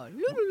whatever,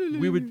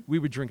 we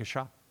would drink a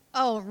shot.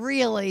 Oh,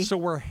 really? So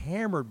we're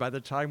hammered by the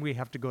time we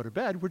have to go to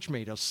bed, which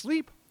made us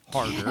sleep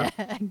harder.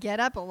 Get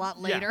up a lot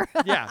later.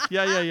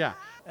 Yeah.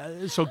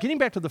 So getting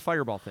back to the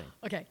Fireball thing,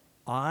 Okay.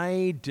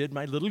 I did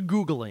my little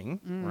Googling,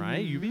 right?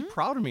 You'd be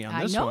proud of me on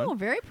I this know. one.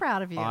 Very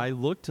proud of you. I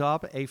looked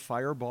up a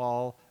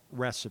Fireball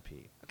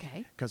recipe.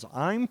 Okay. Because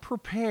I'm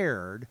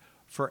prepared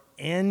for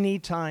any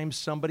time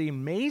somebody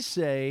may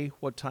say,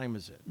 what time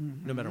is it?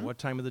 No matter what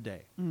time of the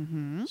day.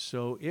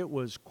 So it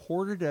was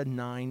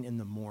 8:45 in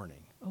the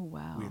morning. Oh,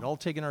 wow. We had all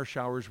taken our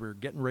showers. We were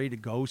getting ready to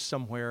go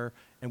somewhere,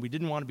 and we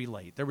didn't want to be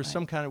late. There was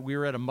some kind of, we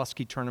were at a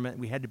muskie tournament,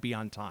 and we had to be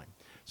on time.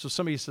 So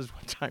somebody says,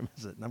 what time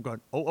is it? And I'm going,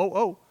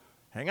 oh,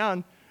 hang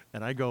on.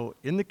 And I go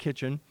in the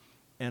kitchen,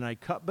 and I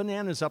cut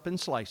bananas up in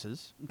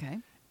slices, Okay.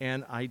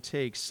 and I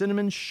take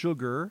cinnamon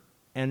sugar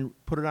and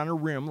put it on a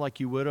rim like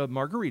you would a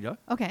margarita.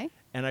 Okay.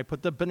 And I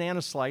put the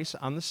banana slice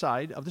on the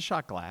side of the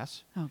shot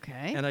glass.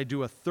 Okay. And I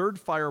do a third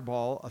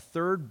Fireball, a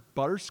third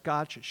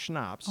butterscotch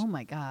schnapps, Oh,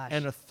 my gosh.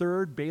 and a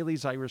third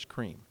Bailey's Irish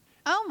cream.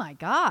 Oh, my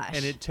gosh.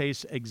 And it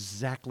tastes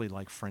exactly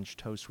like French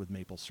toast with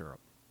maple syrup.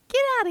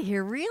 Get out of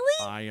here.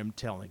 Really? I am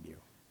telling you.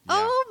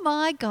 Oh,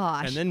 my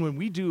gosh. And then when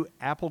we do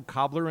apple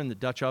cobbler in the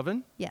Dutch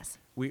oven, Yes.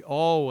 we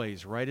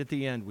always, right at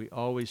the end, we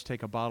always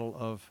take a bottle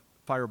of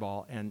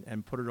Fireball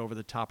and put it over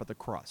the top of the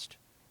crust.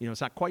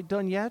 It's not quite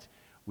done yet.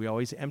 We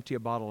always empty a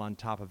bottle on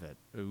top of it.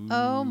 Ooh,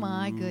 Oh,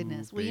 my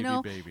goodness.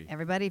 Well, baby.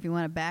 everybody, if you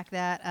want to back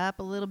that up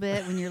a little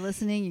bit when you're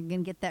listening, you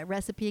can get that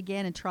recipe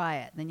again and try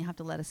it. Then you have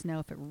to let us know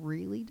if it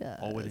really does.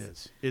 Oh, it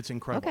is. It's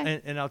incredible.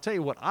 Okay. And I'll tell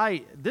you what,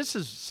 this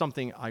is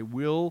something I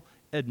will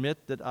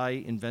admit that I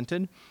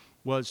invented,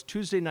 was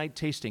Tuesday night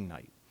tasting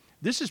night.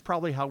 This is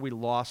probably how we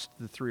lost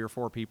the 3 or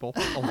 4 people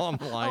along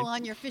the line. Oh,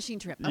 on your fishing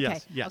trip. Okay.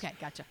 Yes. Okay,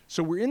 gotcha.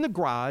 So we're in the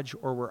garage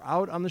or we're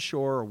out on the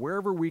shore or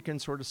wherever we can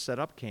sort of set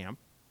up camp,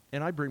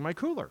 and I bring my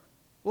cooler.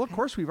 Well, of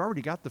course, we've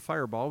already got the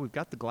Fireball. We've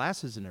got the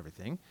glasses and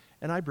everything,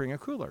 and I bring a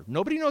cooler.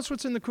 Nobody knows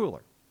what's in the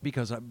cooler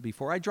because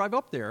before I drive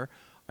up there,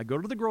 I go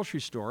to the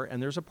grocery store,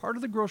 and there's a part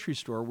of the grocery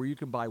store where you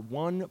can buy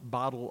 1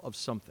 bottle of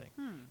something.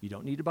 You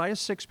don't need to buy a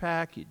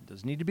 6-pack. It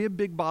doesn't need to be a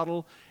big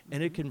bottle,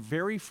 and it can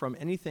vary from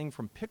anything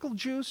from pickle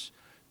juice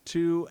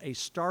to a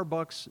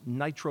Starbucks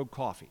nitro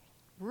coffee.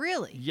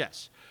 Really?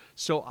 Yes.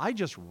 So I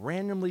just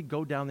randomly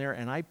go down there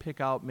and I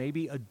pick out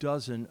maybe a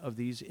dozen of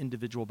these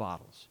individual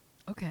bottles.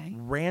 Okay.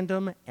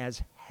 Random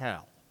as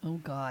hell. Oh,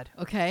 God.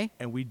 Okay.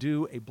 And we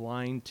do a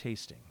blind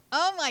tasting.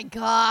 Oh, my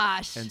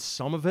gosh. And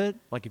some of it,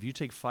 like if you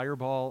take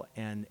Fireball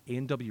and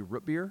A&W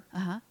root beer,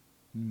 Uh-huh.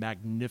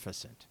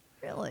 magnificent.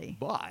 Really?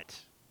 But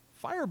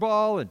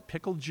Fireball and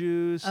pickle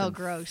juice Oh, and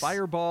gross.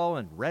 Fireball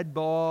and Red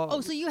Ball,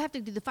 Oh, so you have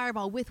to do the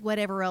Fireball with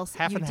whatever else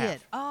Half you and did.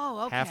 half.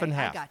 Oh, okay. Half and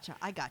half.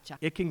 I gotcha.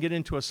 it can get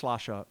into a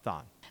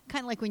slosh-a-thon.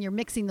 Kind of like when you're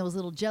mixing those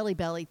little Jelly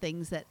Belly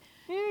things that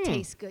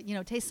taste good.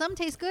 Some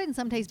taste good and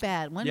some taste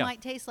bad. One Yeah.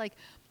 might taste like,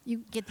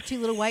 you get the 2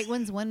 little white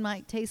ones. One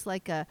might taste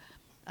like a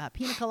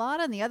pina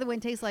colada, and the other one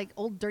tastes like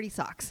old dirty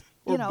socks.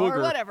 Or Or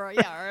booger. whatever.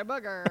 Yeah, or a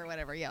booger or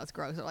whatever. Yeah, it's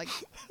gross. Or like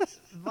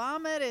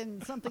vomit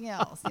and something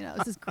else.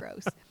 This is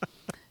gross.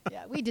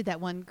 Yeah, we did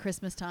that one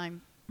Christmas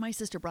time. my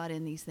sister brought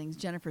in these things.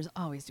 Jennifer's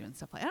always doing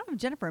stuff like, I don't know if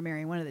Jennifer or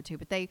Mary, one of the two,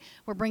 but they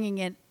were bringing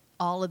in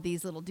all of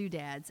these little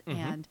doodads,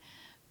 and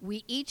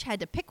we each had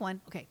to pick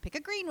one. Okay, pick a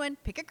green one.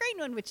 Pick a green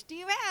one. Which do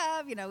you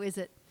have? You know, is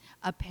it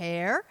a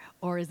pear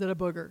or is it a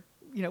booger?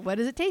 You know, what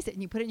does it taste?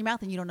 And you put it in your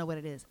mouth and you don't know what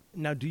it is.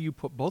 Now, do you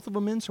put both of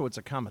them in so it's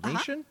a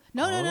combination?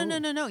 No.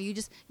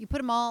 You put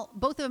them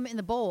both of them in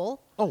the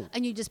bowl. Oh.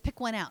 And you just pick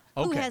one out.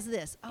 Who Okay. has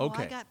this? Oh,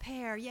 Okay. I got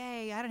pear.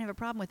 Yay. I don't have a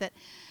problem with it.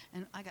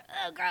 And I got,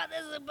 oh, girl,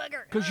 this is a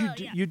booger. Because Oh,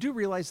 you do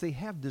realize they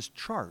have this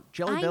chart.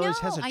 Jelly I Bellies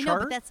know, has a I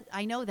chart. know, but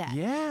I know that.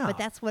 Yeah. But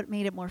that's what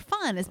made it more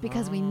fun is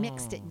because we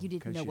mixed it. You 'cause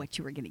didn't know you what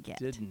you were going to get.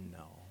 Didn't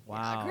know. Yeah,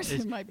 Wow. of course, my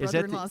Is that the-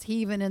 brother-in-law's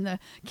heaving in the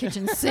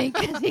kitchen sink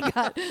because he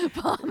got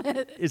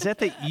vomit. Is that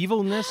the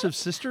evilness of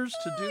sisters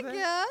to do that?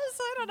 Yes,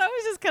 I don't know. It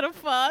was just kind of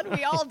fun.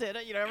 We all did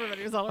it. You know,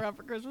 everybody was all around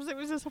for Christmas. It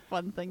was just a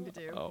fun thing to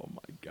do. Oh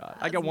my God!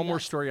 I That's got one more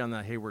nuts. story on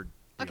that Hayward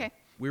deal. Okay.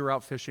 We were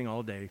out fishing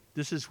all day.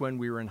 This is when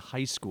we were in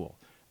high school.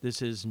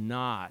 This is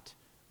not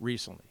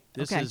recently.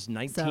 This Okay. is So,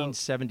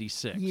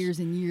 1976. Years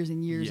and years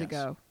and years Yes.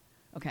 ago.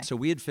 Okay. So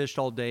we had fished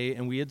all day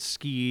and we had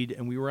skied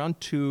and we were on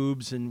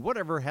tubes and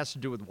whatever has to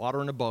do with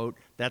water in a boat.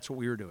 That's what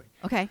we were doing.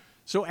 Okay.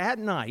 So at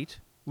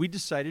night, we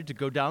decided to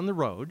go down the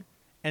road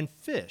and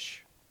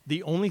fish.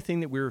 The only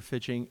thing that we were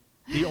fishing,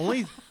 the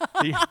only...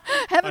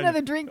 Have I-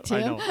 another drink, Tim.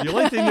 I know. The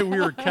only thing that we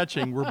were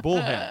catching were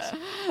bullheads.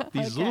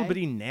 These little Okay.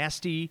 bitty,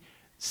 nasty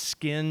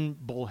skin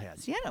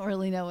bullheads. See, I don't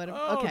really know what.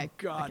 Oh, Okay.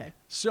 God. Okay.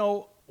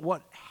 So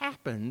what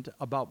happened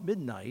about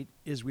midnight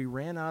is we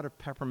ran out of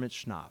peppermint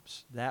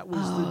schnapps. That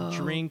was the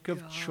drink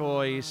of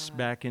choice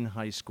back in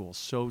high school.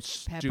 So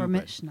stupid.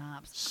 Peppermint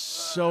schnapps.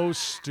 So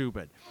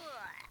stupid.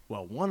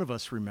 Well, one of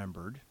us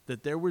remembered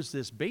that there was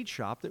this bait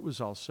shop that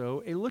was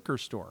also a liquor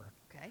store.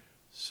 Okay.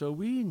 So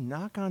we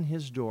knock on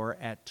his door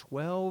at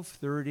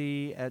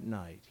 12:30 at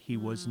night. He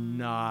was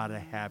not a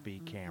happy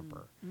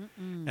camper.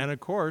 And of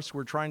course,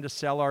 we're trying to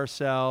sell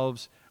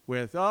ourselves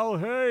with, oh,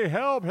 hey,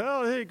 help.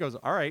 He goes,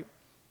 all right.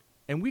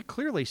 And we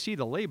clearly see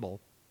the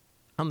label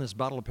on this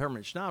bottle of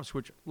peppermint schnapps,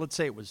 which let's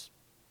say it was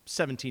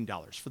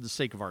 $17 for the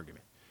sake of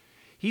argument.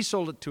 He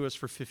sold it to us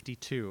for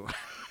 $52.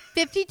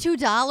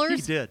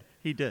 $52?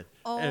 He did.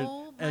 Oh, And-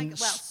 my and God.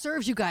 Well,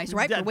 serves you guys,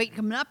 right? For that- waiting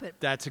coming up at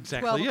That's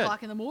exactly 12 it.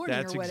 o'clock in the morning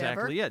That's or whatever.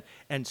 exactly it.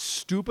 And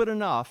stupid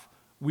enough,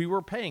 we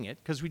were paying it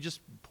because we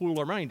just pooled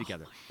our money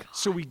together.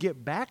 So we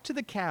get back to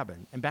the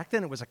cabin, and back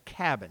then it was a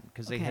cabin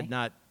because they Okay. had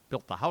not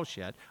built the house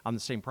yet on the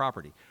same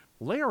property.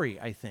 Larry,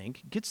 I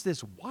think, gets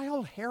this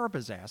wild hair up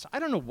his ass. I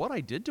don't know what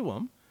I did to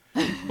him,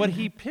 but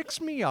he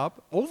picks me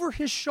up over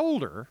his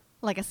shoulder,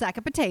 Like a sack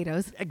of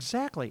potatoes.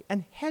 exactly,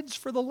 and heads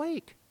for the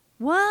lake.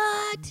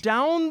 What?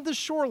 Down the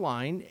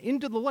shoreline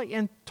into the lake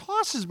and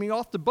tosses me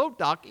off the boat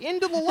dock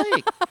into the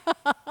lake.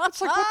 It's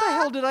like, what the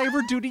hell did I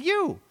ever do to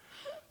you?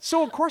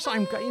 So of course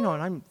and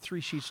I'm 3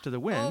 sheets to the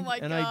wind, my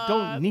and I God.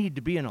 don't need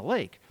to be in a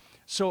lake.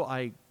 So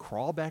I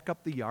crawl back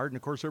up the yard, and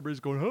of course everybody's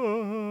going,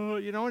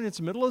 and it's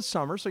the middle of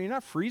summer, so you're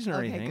not freezing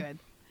or Okay, anything. good.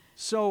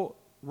 So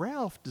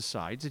Ralph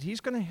decides that he's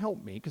going to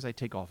help me because I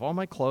take off all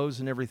my clothes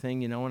and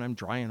everything, and I'm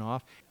drying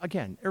off.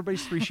 Again,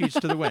 everybody's 3 sheets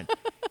to the wind.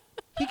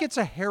 He gets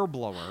a hair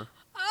blower.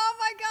 Oh,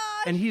 my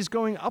God. And he's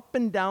going up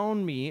and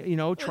down me,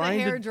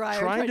 trying to dry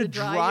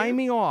dry you?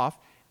 me off.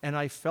 And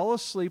I fell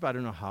asleep. I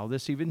don't know how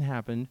this even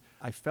happened.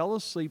 I fell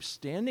asleep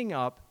standing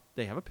up.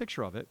 They have a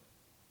picture of it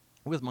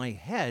with my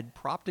head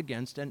propped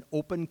against an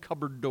open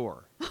cupboard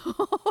door.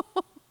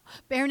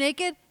 Bare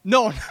naked?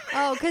 No,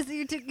 Oh, because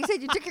you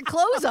said you took your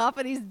clothes off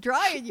and he's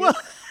drying you.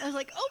 I was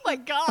like, oh, my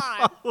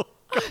God.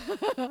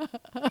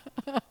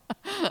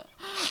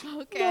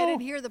 Okay, I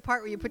didn't hear the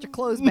part where you put your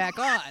clothes back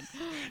on.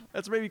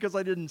 that's maybe because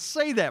I didn't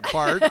say that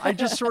part. I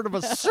just sort of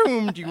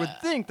assumed you would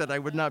think that I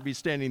would not be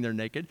standing there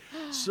naked.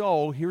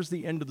 So here's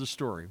the end of the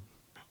story.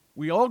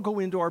 We all go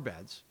into our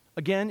beds.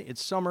 Again,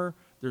 it's summer.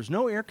 There's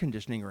no air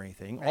conditioning or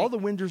anything. Right. All the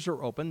windows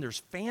are open. There's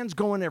fans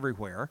going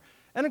everywhere.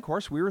 And of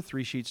course, we were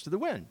 3 sheets to the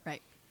wind.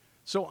 Right.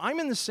 So I'm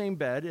in the same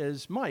bed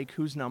as Mike,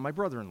 who's now my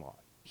brother-in-law.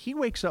 He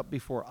wakes up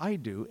before I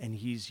do, and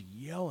he's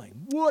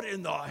yelling, "What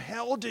in the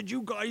hell did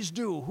you guys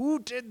do? Who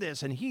did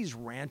this?" And he's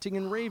ranting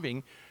and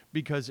raving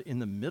because in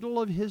the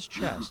middle of his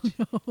chest,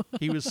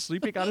 he was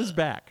sleeping on his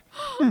back.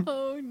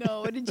 Oh,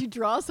 no. Did you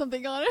draw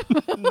something on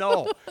it?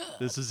 No,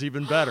 this is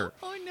even better.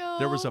 Oh, no.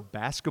 There was a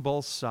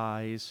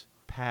basketball-size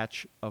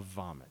patch of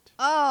vomit.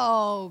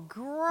 Oh,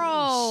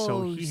 gross.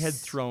 So he had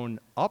thrown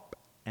up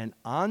and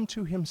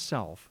onto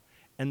himself,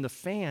 and the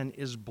fan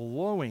is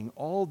blowing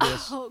all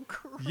this. Oh,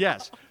 gross.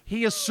 Yes,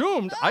 he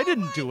assumed I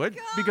didn't do it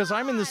my because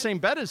I'm in the God. same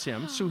bed as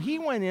him. So he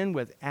went in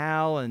with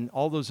Al and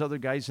all those other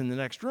guys in the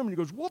next room, and he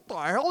goes, "What the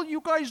hell are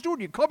you guys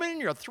doing? You come in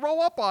and you throw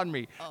up on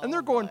me." And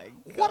they're going,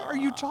 "What are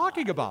you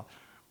talking about?"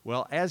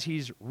 Well, as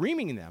he's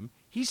reaming them,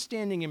 he's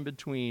standing in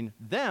between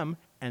them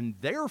and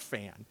their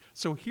fan.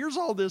 So here's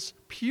all this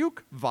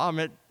puke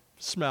vomit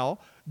smell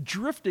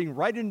drifting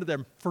right into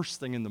them first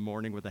thing in the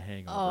morning with a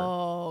hangover.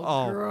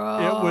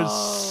 It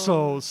was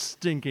so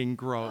stinking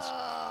gross.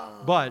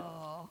 But,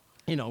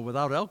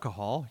 without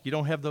alcohol, you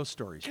don't have those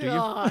stories, do you?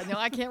 God, no,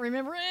 I can't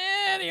remember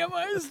any of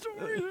my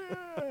stories.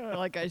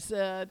 Like I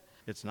said.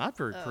 It's not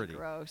very pretty.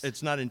 Gross.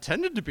 It's not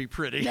intended to be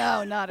pretty.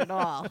 No, not at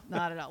all.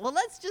 Not at all. Well,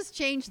 let's just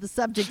change the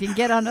subject and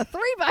get on a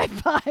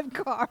 3x5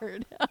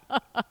 card.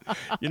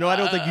 You know, I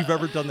don't think you've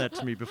ever done that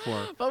to me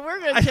before. But we're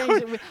going to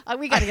change it.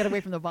 We got to get away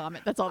from the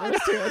vomit. That's all there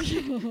is to it.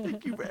 I don't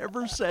think you've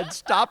ever said,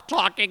 stop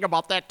talking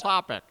about that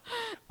topic.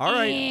 All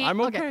right, I'm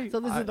okay. So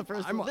this is the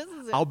first one. This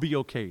is it. I'll be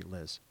okay,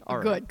 Liz. All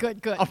right.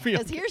 Good. I'll be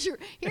Because okay. here's your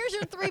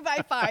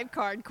 3x5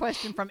 card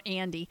question from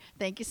Andy.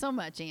 Thank you so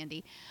much,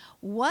 Andy.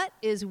 What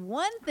is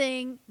one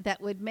thing that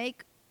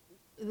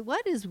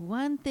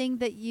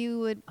you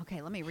would?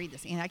 Okay, let me read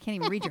this. And I can't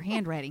even read your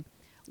handwriting.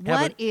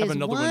 What is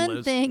another one, one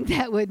Liz. thing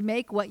that would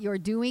make what you're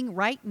doing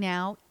right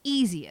now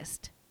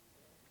easiest?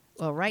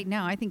 Well, right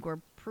now I think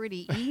we're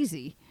pretty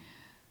easy.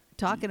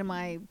 Talking to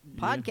my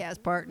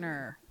podcast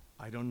partner.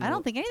 I don't know. I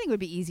don't think anything would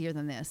be easier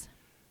than this.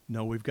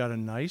 No, we've got a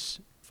nice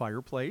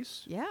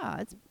fireplace.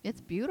 Yeah,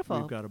 it's beautiful.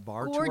 We've got a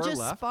bar to Gorgeous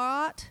our left.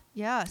 spot.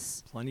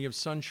 Yes. Plenty of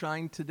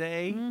sunshine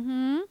today.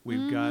 Mm-hmm.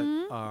 We've got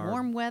our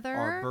warm weather.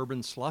 our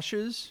bourbon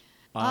slushes.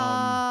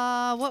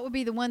 What would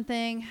be the one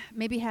thing?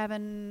 Maybe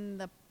having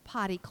the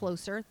potty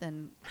closer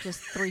than just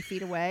 3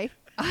 feet away.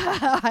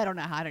 I don't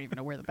know. I don't even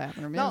know where the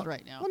bathroom is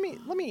right now.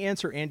 Let me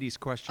answer Andy's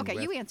question. Okay,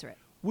 with, you answer it.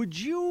 Would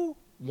you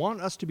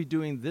want us to be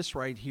doing this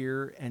right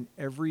here and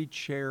every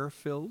chair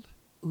filled?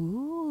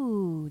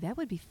 Ooh, that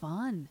would be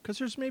fun. Because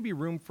there's maybe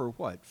room for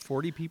what,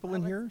 40 people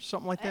in here,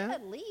 something like that.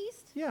 At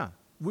least. Yeah.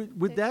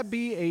 Would that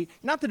be a?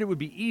 Not that it would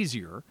be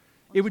easier.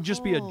 It would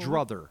just be a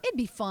druther. It'd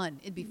be fun.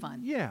 It'd be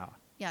fun. Yeah.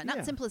 Yeah,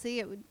 not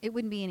simplicity. It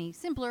wouldn't be any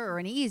simpler or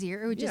any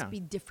easier. It would just be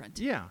different.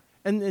 Yeah.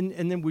 And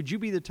then would you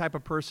be the type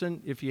of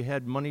person, if you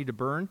had money to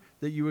burn,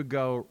 that you would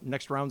go,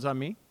 next round's on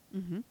me?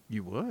 Mm-hmm.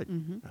 You would?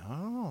 Mm-hmm.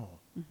 Oh.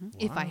 Mm-hmm.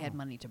 If I had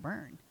money to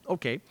burn.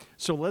 Okay.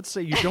 So let's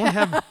say you don't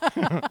have...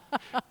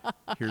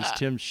 Here's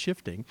Tim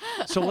shifting.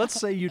 So let's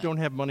say you don't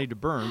have money to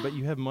burn, but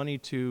you have money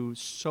to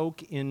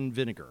soak in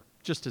vinegar,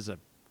 just as a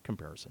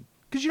comparison.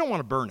 Because you don't want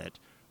to burn it,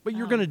 but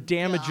you're going to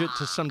damage it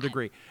to some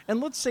degree. And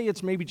let's say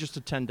it's maybe just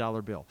a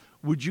 $10 bill.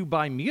 Would you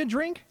buy me a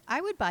drink?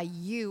 I would buy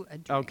you a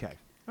drink. Okay.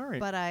 All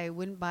right. But I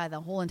wouldn't buy the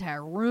whole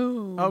entire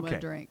room a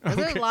drink. 'Cause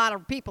there's a Okay. lot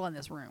of people in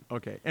this room.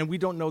 Okay. And we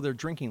don't know their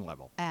drinking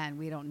level. And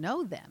we don't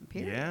know them,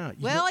 period. Yeah, you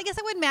Well, know- I guess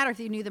it wouldn't matter if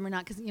you knew them or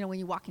not, because, when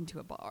you walk into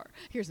a bar,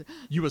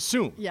 You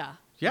assume. Yeah.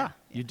 Yeah,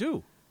 you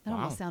do. That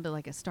almost sounded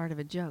like a start of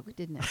a joke,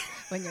 didn't it?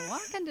 When you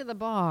walk into the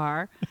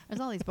bar, there's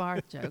all these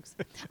bar jokes.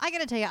 I got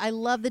to tell you, I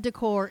love the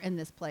decor in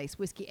this place,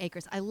 Whiskey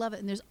Acres. I love it.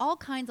 And there's all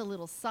kinds of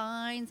little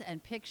signs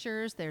and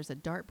pictures. There's a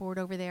dartboard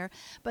over there.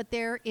 But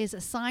there is a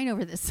sign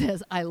over that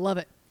says, I love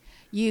it.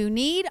 You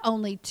need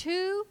only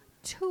 2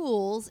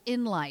 tools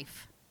in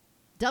life,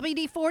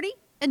 WD-40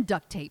 and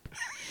duct tape.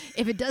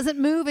 If it doesn't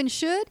move and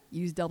should,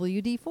 use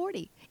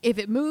WD-40. If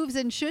it moves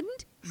and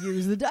shouldn't,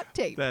 use the duct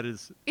tape. That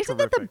is Isn't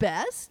that the terrific.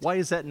 best? Why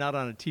is that not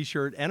on a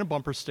T-shirt and a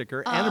bumper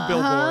sticker and a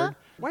billboard?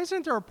 Why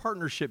isn't there a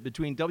partnership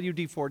between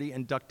WD-40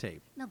 and duct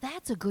tape? Now,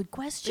 that's a good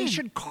question. They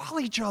should call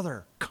each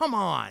other. Come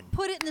on.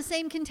 Put it in the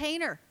same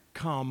container.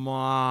 Come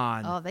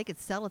on. Oh, they could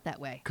sell it that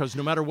way. Because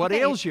no matter what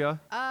Okay. ails you,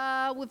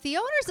 With the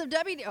owners of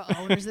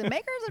the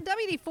makers of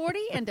WD-40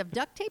 and of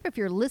duct tape, if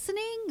you're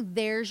listening,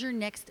 there's your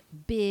next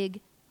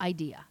big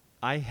idea.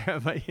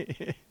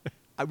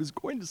 I was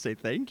going to say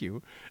thank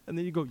you, and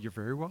then you go, you're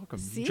very welcome.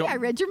 You See, I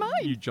read your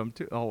mind. You jumped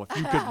to, if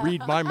you could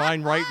read my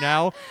mind right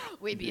now,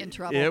 We'd be in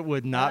trouble. it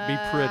would not be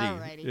pretty.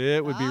 Alrighty.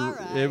 It would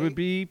Alright.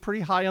 be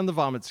pretty high on the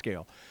vomit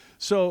scale.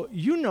 So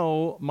you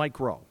know Mike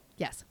Rowe.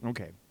 Yes.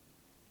 Okay.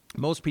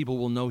 Most people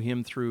will know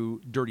him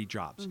through Dirty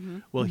Jobs.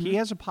 Well, he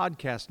has a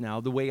podcast now,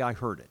 The Way I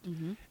Heard It.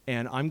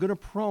 And I'm going to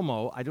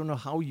promo, I don't know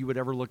how you would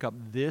ever look up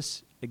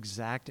this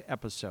exact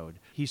episode.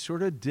 He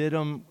sort of did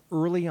them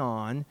early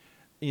on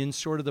in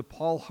sort of the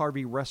Paul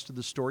Harvey rest of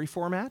the story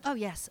format. Oh,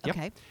 yes. Yep.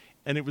 Okay.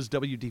 And it was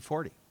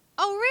WD-40.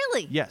 Oh,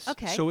 really? Yes.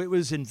 Okay. So it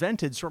was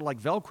invented, sort of like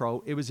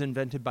Velcro, it was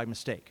invented by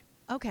mistake.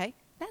 Okay.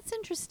 That's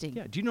interesting.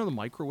 Yeah. Do you know the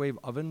microwave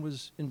oven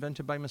was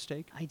invented by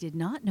mistake? I did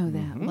not know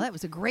that. Well, that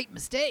was a great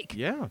mistake.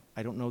 Yeah,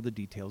 I don't know the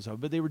details of it,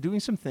 but they were doing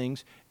some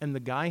things, and the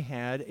guy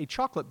had a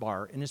chocolate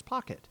bar in his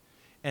pocket.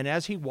 And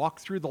as he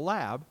walked through the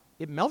lab,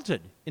 it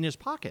melted in his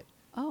pocket.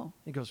 Oh.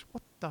 He goes,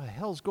 what the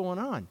hell's going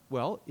on?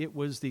 Well, it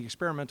was the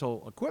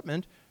experimental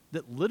equipment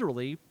that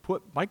literally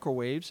put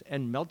microwaves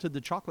and melted the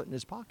chocolate in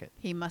his pocket.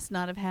 He must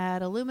not have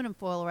had aluminum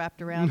foil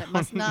wrapped around. It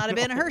must not have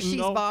been a Hershey's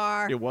No,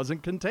 bar. It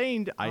wasn't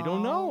contained. I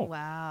don't know. Oh,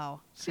 wow.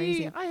 See,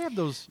 Crazy. I have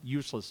those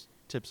useless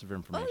tips of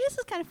information. Oh, this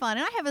is kind of fun.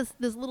 And I have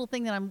this little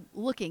thing that I'm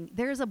looking.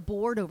 There's a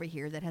board over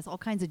here that has all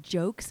kinds of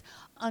jokes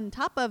on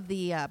top of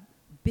the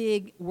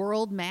big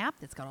world map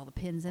that's got all the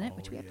pins in it,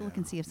 which we have to look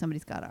and see if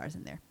somebody's got ours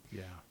in there.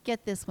 Yeah.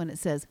 Get this one. It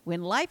says,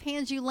 when life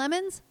hands you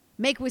lemons,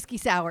 make whiskey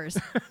sours.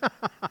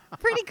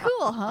 Pretty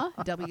cool, huh?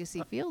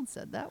 W.C. Fields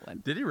said that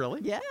one. Did he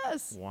really?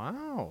 Yes.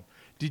 Wow.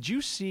 Did you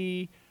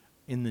see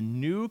in the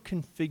new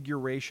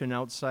configuration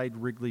outside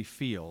Wrigley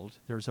Field,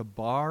 there's a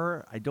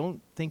bar, I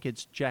don't think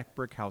it's Jack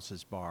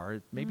Brickhouse's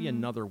bar, maybe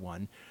another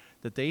one,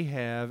 that they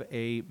have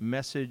a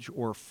message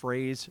or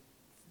phrase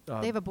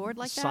They have a board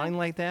like that? sign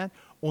like that,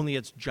 only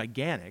it's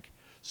gigantic.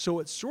 So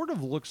it sort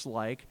of looks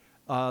like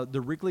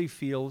the Wrigley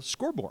Field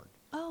scoreboard.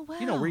 Oh, wow.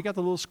 You know, where you got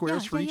the little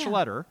squares Yeah, for yeah, each yeah.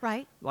 letter.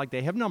 Right. Like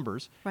they have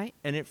numbers. Right.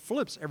 And it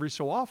flips every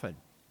so often.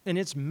 And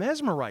it's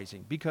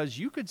mesmerizing because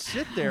you could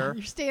sit there.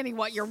 You're standing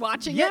while you're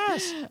watching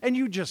Yes. it? And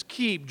you just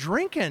keep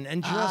drinking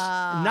and just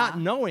not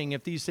knowing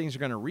if these things are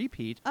going to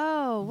repeat.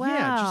 Oh, wow.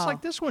 Yeah, just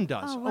like this one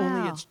does. Oh, Only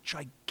wow. it's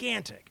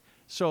gigantic.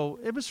 So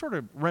it was sort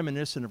of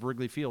reminiscent of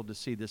Wrigley Field to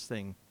see this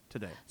thing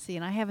today. See,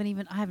 and I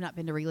have not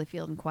been to Wrigley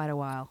Field in quite a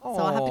while. So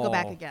I'll have to go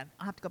back Oh. again.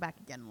 I'll have to go back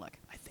again and look.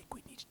 I think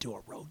we need to do a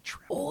road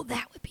trip. Oh,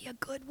 that would be a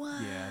good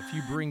one. Yeah, if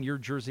you bring your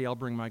jersey, I'll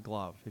bring my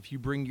glove. If you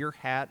bring your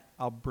hat,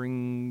 I'll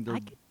bring the. I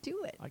could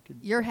do it. I could-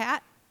 Your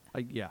hat?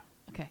 Yeah.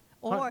 Okay.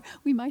 Or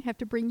we might have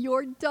to bring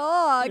your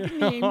dog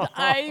named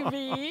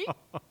Ivy.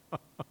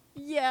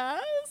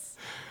 Yes.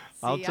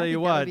 I'll See, tell I you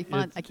think that would what, be fun.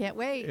 it's- I can't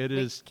wait. it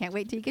is- Can't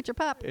wait till you get your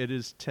pup. It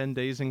is 10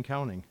 days and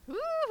counting.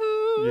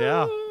 Woohoo!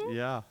 Yeah,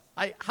 yeah.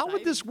 How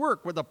would this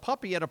work with a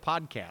puppy at a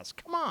podcast?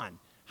 Come on.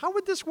 How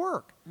would this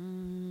work?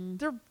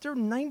 They're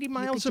 90 You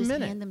miles could a just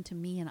minute. hand them to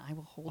me, and I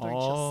will hold her,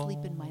 and she'll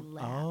sleep in my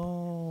lap.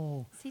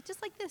 Oh. See,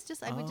 just like this.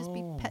 I would just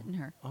be petting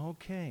her.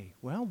 Okay.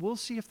 Well, we'll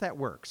see if that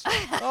works.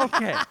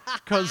 Okay.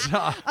 Because,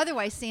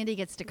 Otherwise, Sandy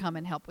gets to come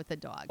and help with the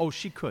dog.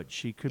 she could.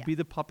 She could Yeah. be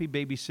the puppy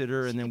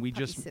babysitter, and then could we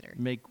puppy just sitter.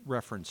 make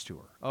reference to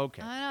her.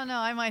 Okay. I don't know.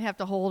 I might have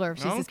to hold her if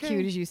she's as Okay.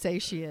 cute as you say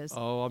she is.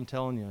 Oh, I'm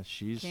telling you,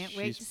 she's Can't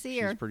wait to see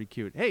she's her. pretty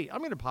cute. Hey, I'm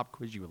going to pop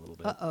quiz you a little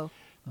bit. Uh-oh.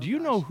 Do you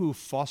know who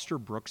Foster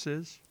Brooks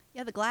is?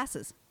 Yeah, the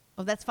glasses.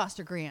 Oh, that's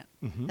Foster Grant.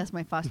 Mm-hmm. That's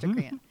my Foster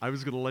Grant. I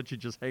was going to let you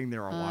just hang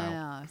there a while. I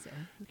know.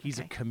 He's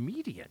a Okay.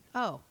 comedian.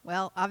 Oh,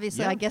 well,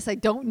 obviously, Yeah. I guess I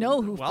don't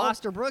know who Well,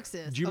 Foster Brooks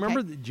is. Do you Okay.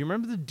 remember? Do you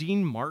remember the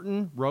Dean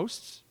Martin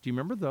roasts? Do you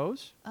remember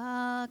those?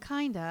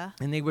 Kinda.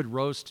 And they would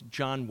roast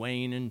John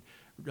Wayne and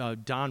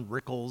Don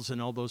Rickles and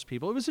all those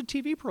people. It was a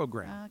TV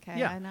program. Okay,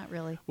 Yeah. not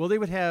really. Well, they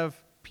would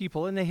have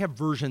people, and they have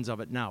versions of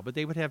it now, but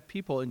they would have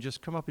people and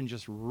just come up and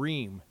just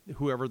ream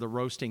whoever the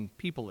roasting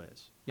people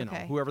is,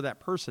 Okay. whoever that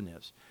person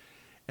is.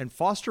 And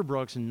Foster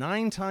Brooks,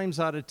 9 times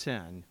out of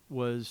 10,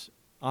 was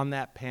on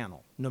that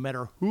panel, no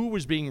matter who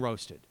was being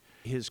roasted.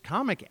 His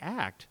comic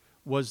act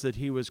was that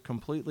he was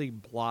completely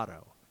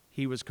blotto.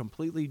 He was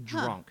completely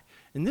drunk.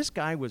 And this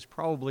guy was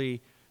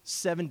probably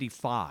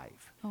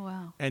 75. Oh,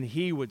 wow. And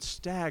he would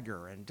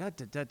stagger and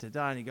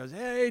da-da-da-da-da. And he goes,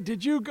 hey,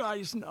 did you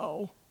guys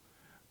know?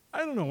 I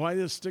don't know why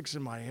this sticks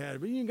in my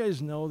head, but you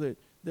guys know that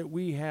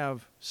we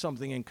have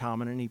something in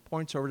common. And he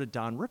points over to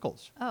Don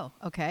Rickles. Oh,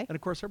 okay. And,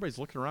 of course, everybody's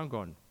looking around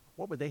going,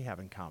 what would they have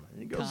in common?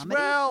 And he goes, Comedy?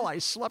 well, I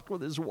slept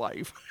with his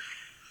wife.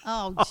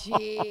 Oh,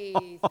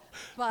 jeez.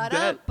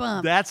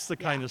 Ba-dum-bum. That's the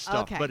kind of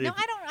stuff. Okay. But No, if-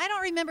 I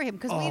don't remember him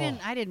because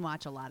I didn't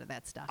watch a lot of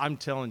that stuff. I'm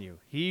telling you,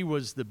 he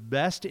was the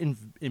best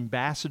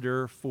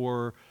ambassador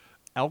for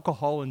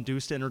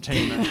alcohol-induced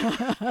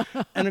entertainment.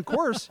 And, of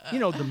course,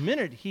 the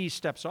minute he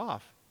steps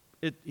off,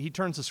 he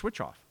turns the switch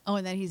off. Oh,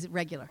 and then he's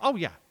regular. Oh,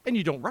 yeah. And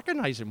you don't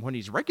recognize him when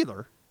he's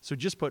regular. So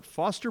just put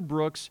Foster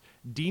Brooks,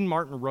 Dean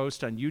Martin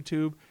roast on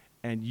YouTube,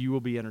 and you will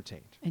be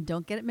entertained. And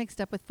don't get it mixed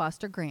up with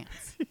Foster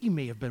Grant's. You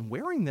may have been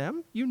wearing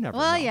them. You never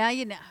Well, know. yeah,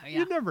 you know. Yeah.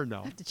 You never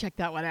know. I have to check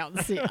that one out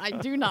and see. I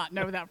do not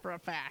know that for a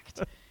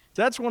fact.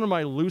 That's one of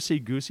my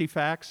loosey-goosey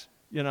facts.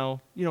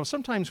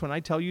 Sometimes when I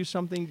tell you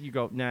something, you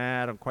go,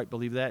 nah, I don't quite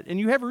believe that. And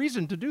you have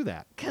reason to do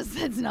that. Because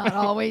that's not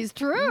always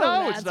true.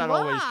 No, That's it's not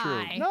always true.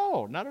 why.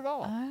 No, not at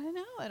all.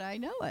 I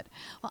know it.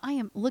 Well, I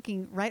am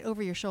looking right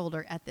over your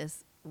shoulder at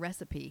this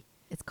recipe.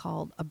 It's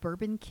called a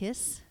bourbon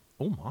kiss.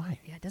 Oh, my.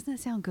 Yeah, doesn't it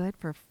sound good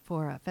for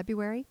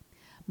February?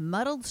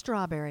 Muddled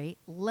strawberry,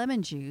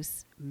 lemon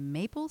juice,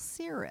 maple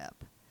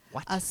syrup,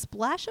 What? a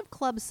splash of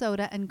club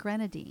soda, and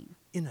grenadine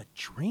In a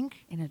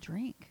drink? in a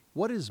drink.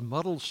 What is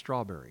muddled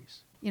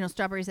strawberries?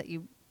 Strawberries that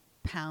you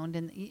pound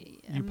and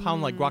You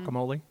pound like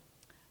guacamole?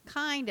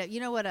 kind of. You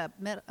know what a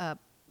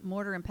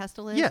mortar and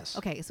pestle is? Yes.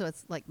 Okay, so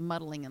it's like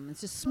muddling them.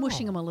 It's just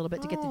smushing them a little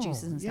bit to get the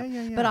juices and yeah, stuff.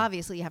 yeah, But yeah.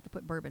 obviously, you have to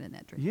put bourbon in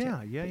that drink.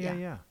 Yeah, too. yeah, But yeah,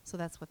 yeah. So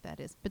that's what that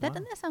is. But that Wow.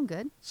 doesn't that sound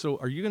good? So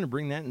are you going to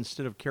bring that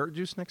instead of carrot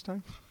juice next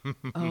time?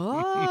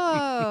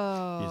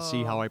 Oh. You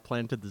see how I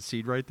planted the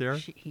seed right there?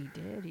 He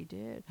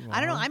did. I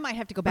don't know. I might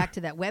have to go back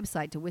to that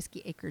website, to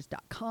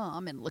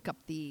whiskeyacres.com, and look up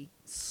the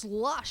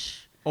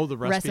slush. Oh, the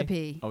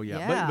recipe? Oh, yeah.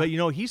 Yeah. But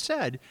he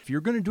said, if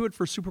you're going to do it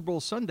for Super Bowl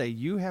Sunday,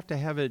 you have to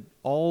have it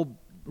all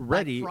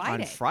ready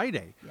on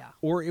Friday. Yeah.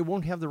 Or it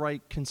won't have the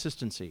right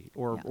consistency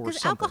or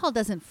Because something. alcohol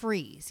doesn't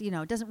freeze.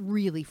 It doesn't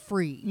really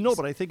freeze. No,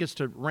 but I think it's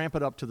to ramp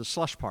it up to the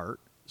slush part,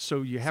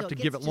 so you have to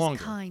give it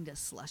longer. Kind of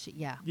slushy.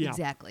 Yeah, Yeah.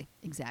 exactly.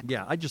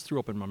 Yeah, I just threw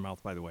up in my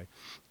mouth, by the way.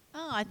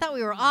 Oh, I thought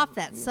we were off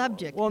that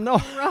subject. Well, no.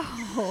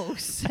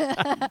 Gross. I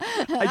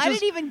just-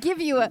 didn't even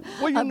give you a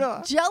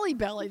jelly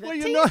belly that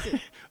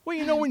tasted.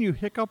 When you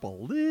hiccup a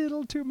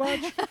little too much,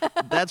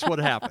 that's what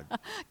happened.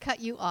 Cut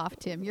you off,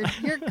 Tim. You're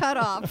cut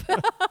off.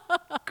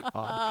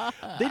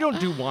 They don't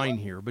do wine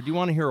here, but do you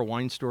want to hear a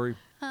wine story?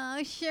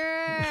 Oh,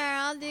 sure.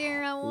 I'll do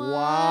a wine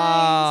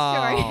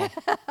Wow.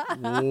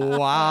 story.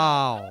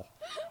 Wow.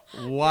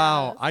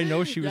 Wow. I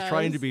know she was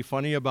trying to be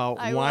funny about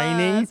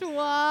whining. Was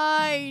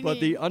whining. But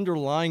the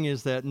underlying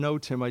is that, no,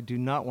 Tim, I do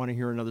not want to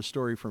hear another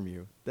story from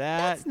you.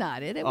 That's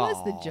not it. It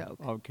was the joke.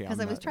 Okay. Because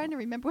I was trying to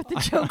remember what the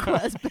joke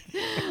was. But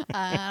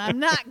I'm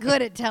not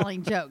good at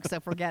telling jokes, so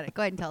forget it.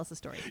 Go ahead and tell us a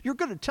story. You're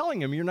good at telling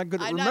them. You're not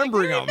good at I'm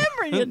remembering not them.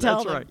 remembering to tell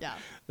That's them. right. Yeah.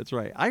 That's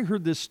right. I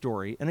heard this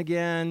story. And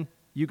again,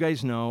 you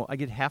guys know I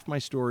get half my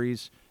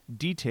stories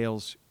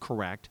details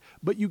correct,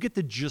 but you get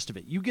the gist of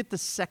it. You get the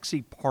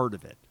sexy part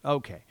of it.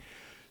 Okay.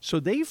 So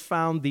they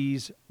found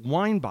these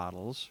wine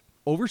bottles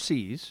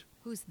overseas.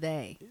 Who's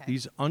they?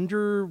 These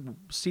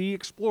undersea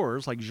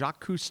explorers, like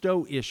Jacques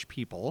Cousteau-ish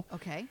people.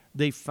 Okay.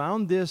 They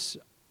found this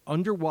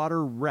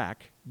underwater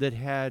wreck that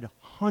had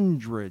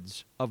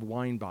hundreds of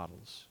wine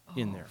bottles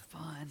in there.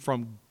 Fun.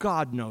 From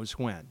God knows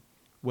when.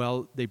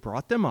 Well, they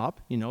brought them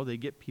up. You know, they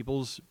get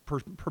people's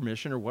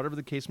permission or whatever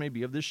the case may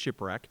be of this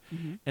shipwreck,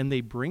 and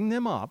they bring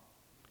them up,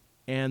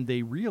 and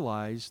they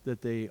realize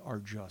that they are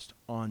just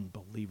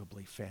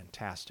unbelievably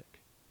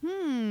fantastic.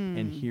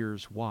 And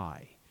here's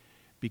why.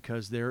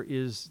 Because there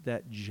is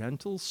that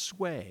gentle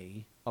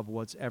sway of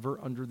what's ever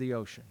under the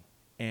ocean.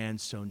 And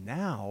so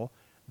now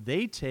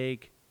they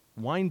take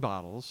wine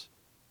bottles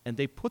and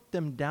they put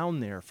them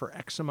down there for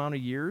X amount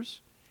of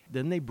years.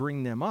 Then they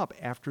bring them up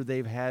after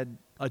they've had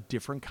a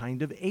different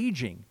kind of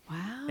aging.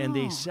 Wow. And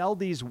they sell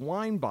these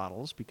wine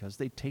bottles because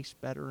they taste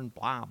better and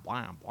blah,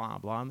 blah, blah,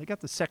 blah. And they got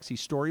the sexy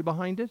story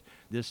behind it.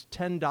 This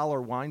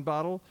 $10 wine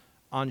bottle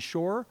on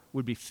shore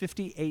would be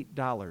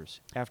 $58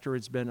 after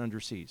it's been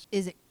underseas.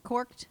 Is it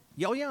corked?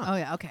 Oh, yeah. Oh,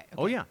 yeah. Okay.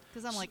 Oh, yeah.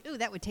 Because I'm like, ooh,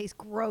 that would taste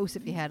gross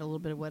if you had a little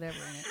bit of whatever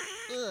in it.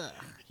 Ugh.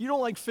 You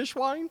don't like fish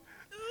wine?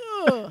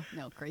 Ugh.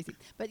 No, crazy.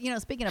 But,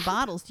 speaking of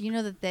bottles, do you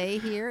know that they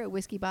here at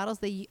Whiskey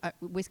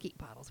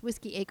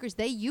Acres,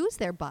 they use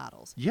their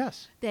bottles.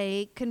 Yes.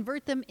 They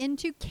convert them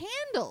into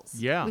candles.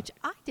 Yeah. Which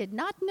I did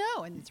not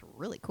know. And it's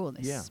really cool. And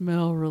they Yeah.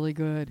 smell really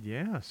good.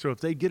 Yeah. So if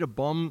they get a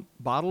bum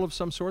bottle of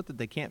some sort that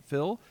they can't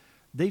fill,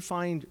 they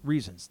find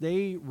reasons.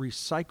 They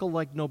recycle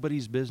like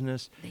nobody's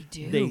business. They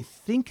do. They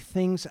think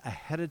things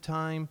ahead of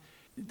time.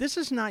 This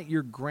is not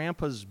your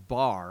grandpa's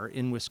bar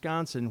in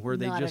Wisconsin where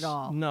they Not just at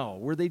all. no,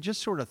 where they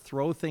just sort of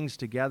throw things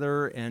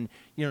together and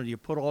you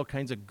put all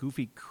kinds of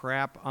goofy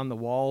crap on the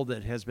wall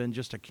that has been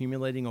just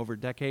accumulating over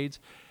decades.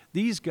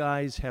 These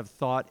guys have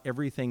thought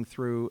everything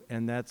through,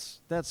 and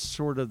that's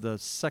sort of the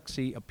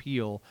sexy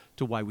appeal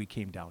to why we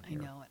came down I here.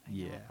 know it. I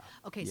yeah. know it.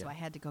 Okay, so Yeah. I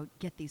had to go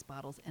get these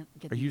bottles and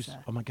get Are you? these.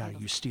 Oh my God! Are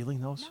candles. you stealing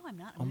those? No, I'm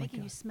not. Oh I'm my making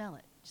you God. smell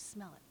it. Just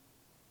smell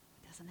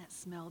it. Doesn't that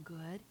smell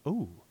good?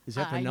 Oh, is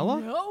that vanilla?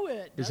 I know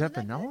it. Is that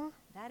Doesn't good? vanilla?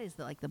 That is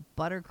like the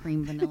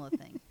buttercream vanilla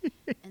thing.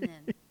 And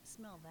then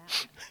smell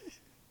that one.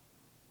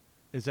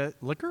 Is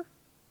that liquor?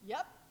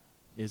 Yep.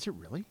 Is it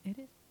really? It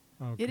is.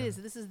 Okay. It is.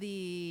 This is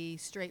the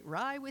straight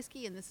rye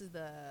whiskey, and this is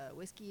the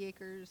Whiskey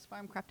Acres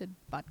farm crafted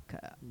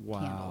vodka Wow.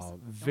 candles.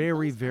 Don't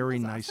Very, those very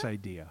candles nice awesome?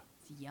 idea.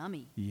 It's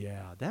yummy.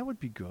 Yeah, that would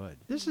be good.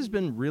 This has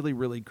been really,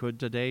 really good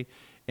today.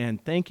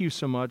 And thank you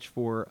so much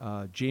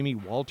for Jamie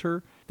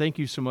Walter. Thank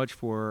you so much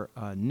for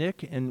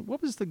Nick. And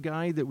what was the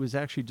guy that was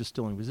actually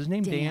distilling? Was his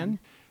name Dan?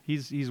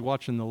 He's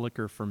watching the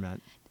liquor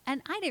ferment. And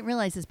I didn't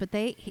realize this, but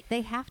they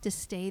have to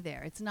stay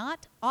there. It's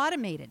not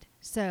automated,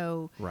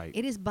 so Right.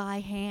 it is by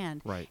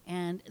hand. Right.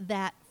 And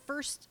that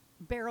first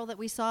barrel that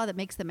we saw that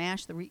makes the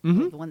mash, the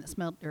one that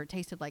smelled or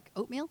tasted like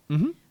oatmeal,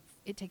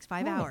 it takes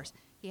 5 Oh. hours.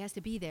 He has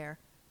to be there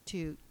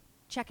to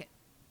check it.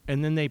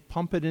 And then they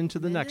pump it into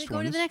the Then next they go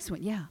one. to the next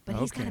one, yeah. But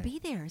he's got to Okay. be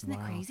there. Isn't that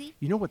Wow. crazy?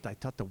 You know what I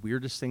thought the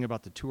weirdest thing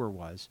about the tour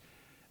was?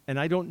 And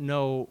I don't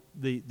know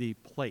the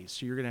place,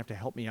 so you're going to have to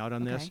help me out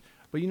on this. Okay.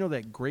 But you know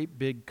that great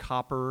big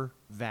copper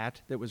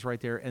vat that was right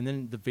there, and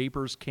then the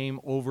vapors came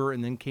over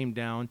and then came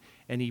down,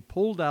 and he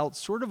pulled out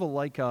sort of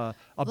like a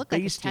Looked like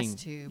a basting, test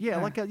tube. yeah,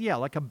 Yeah.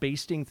 like a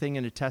basting thing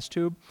in a test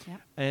tube,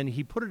 Yep. and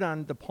he put it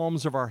on the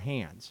palms of our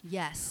hands.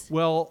 Yes.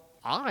 Well,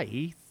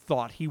 I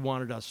thought he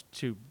wanted us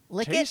to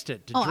Lick it? taste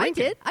it, to Oh, I drink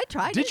did. it. I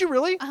tried Did it. you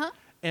really? Uh-huh.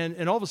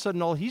 And all of a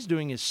sudden, all he's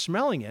doing is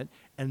smelling it,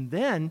 and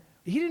then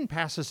he didn't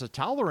pass us a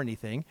towel or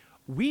anything.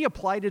 We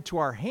applied it to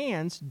our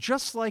hands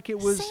just like it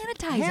was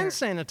Sanitizer. hand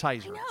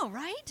sanitizer. I know,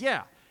 right?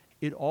 Yeah.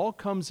 It all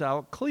comes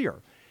out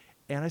clear.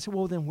 And I said,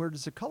 well, then where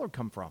does the color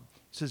come from?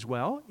 He says,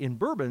 well, in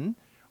bourbon,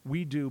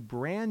 we do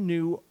brand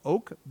new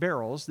oak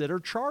barrels that are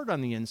charred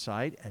on the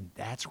inside, and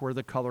that's where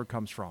the color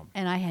comes from.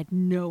 And I had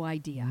no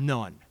idea.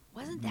 None.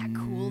 Wasn't that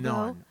cool, None.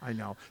 though? I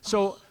know.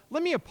 So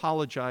let me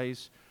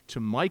apologize to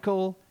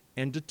Michael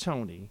and to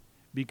Tony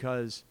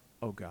because,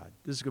 oh God,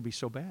 this is going to be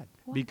so bad.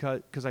 What?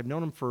 Because I've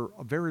known them for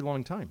a very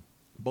long time.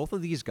 Both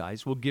of these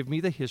guys will give me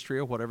the history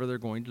of whatever they're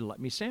going to let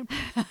me sample.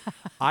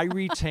 I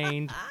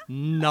retained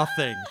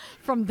nothing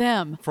From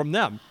them. from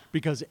them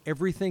because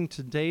everything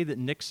today that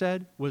Nick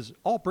said was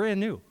all brand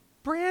new.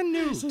 Brand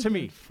new to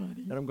me.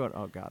 And I'm going,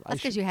 oh God. That's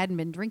because you hadn't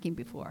been drinking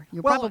before.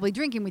 You're Well, probably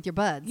drinking with your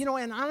buds.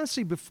 And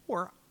honestly,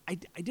 before, I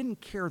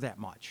didn't care that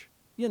much.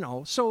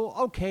 So,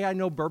 okay, I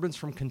know bourbon's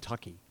from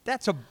Kentucky.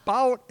 That's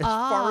about as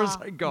far as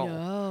I go.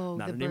 No,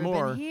 Not the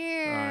anymore. bourbon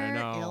here, I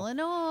know.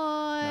 Illinois.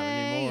 Not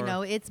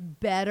anymore. It's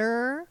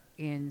better.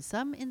 in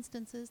some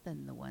instances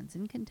than the ones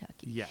in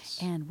Kentucky. Yes.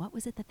 And what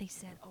was it that they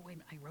said? Oh, wait,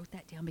 I wrote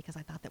that down because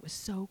I thought that was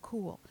so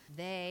cool.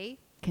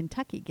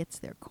 Kentucky gets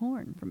their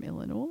corn from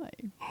Illinois.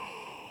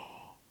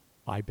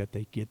 I bet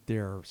they get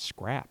their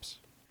scraps.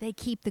 They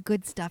keep the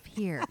good stuff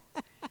here.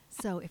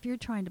 So if you're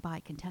trying to buy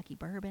Kentucky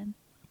bourbon,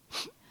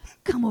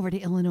 come over to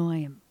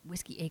Illinois and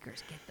Whiskey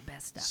Acres. Get the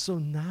best stuff. So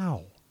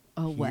now,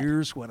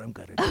 here's what I'm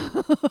going to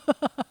do.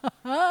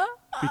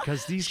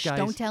 Because these guys...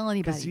 don't tell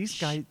anybody.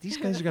 Because these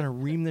guys are going to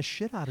ream the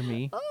shit out of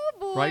me. Oh,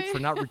 boy. Right, for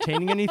not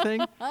retaining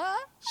anything.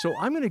 So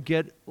I'm going to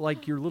get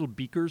like your little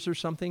beakers or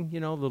something,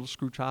 little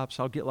screw tops.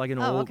 I'll get like an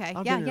old, okay.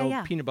 I'll get an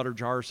old peanut butter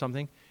jar or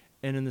something.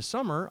 And in the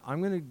summer,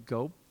 I'm going to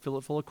go fill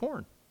it full of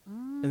corn.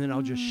 And then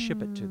I'll just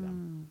ship it to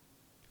them.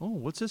 Oh,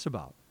 what's this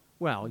about?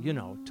 Well,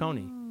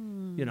 Tony,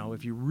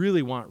 if you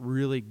really want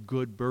really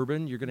good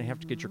bourbon, you're going to have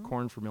to get your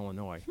corn from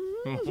Illinois.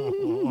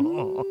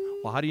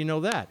 Well, how do you know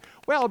that?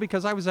 Well,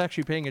 because I was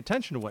actually paying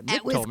attention to what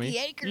Nick told me.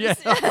 At Whiskey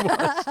Acres.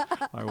 Yeah,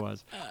 I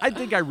was. I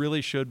think I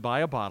really should buy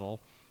a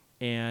bottle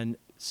and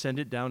send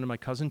it down to my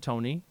cousin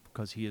Tony,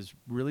 because he has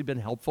really been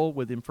helpful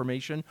with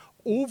information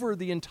over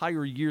the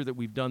entire year that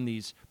we've done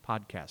these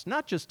podcasts,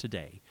 not just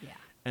today. Yeah.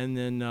 And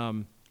then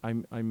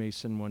I may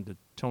send one to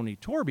Tony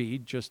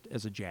Torby just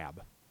as a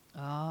jab.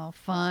 Oh,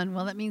 fun.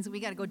 Well, that means we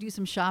got to go do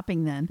some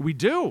shopping then. We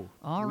do.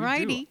 All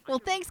righty. Well,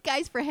 thanks,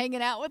 guys, for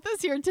hanging out with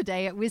us here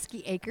today at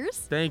Whiskey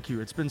Acres. Thank you.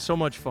 It's been so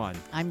much fun.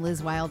 I'm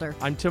Liz Wilder.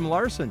 I'm Tim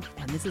Larson.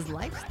 And this is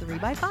Life's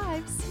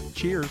 3x5s.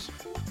 Cheers.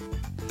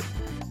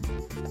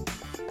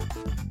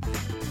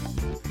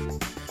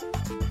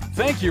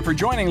 Thank you for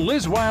joining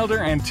Liz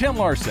Wilder and Tim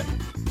Larson.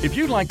 If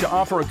you'd like to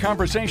offer a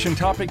conversation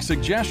topic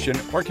suggestion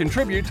or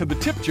contribute to the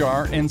tip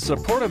jar in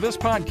support of this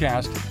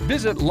podcast,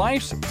 visit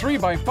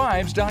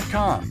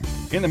lifes3by5s.com.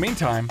 In the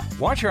meantime,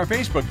 watch our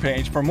Facebook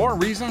page for more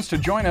reasons to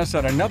join us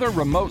at another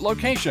remote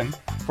location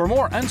for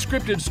more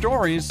unscripted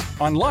stories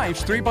on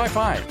Life's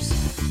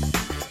 3x5s.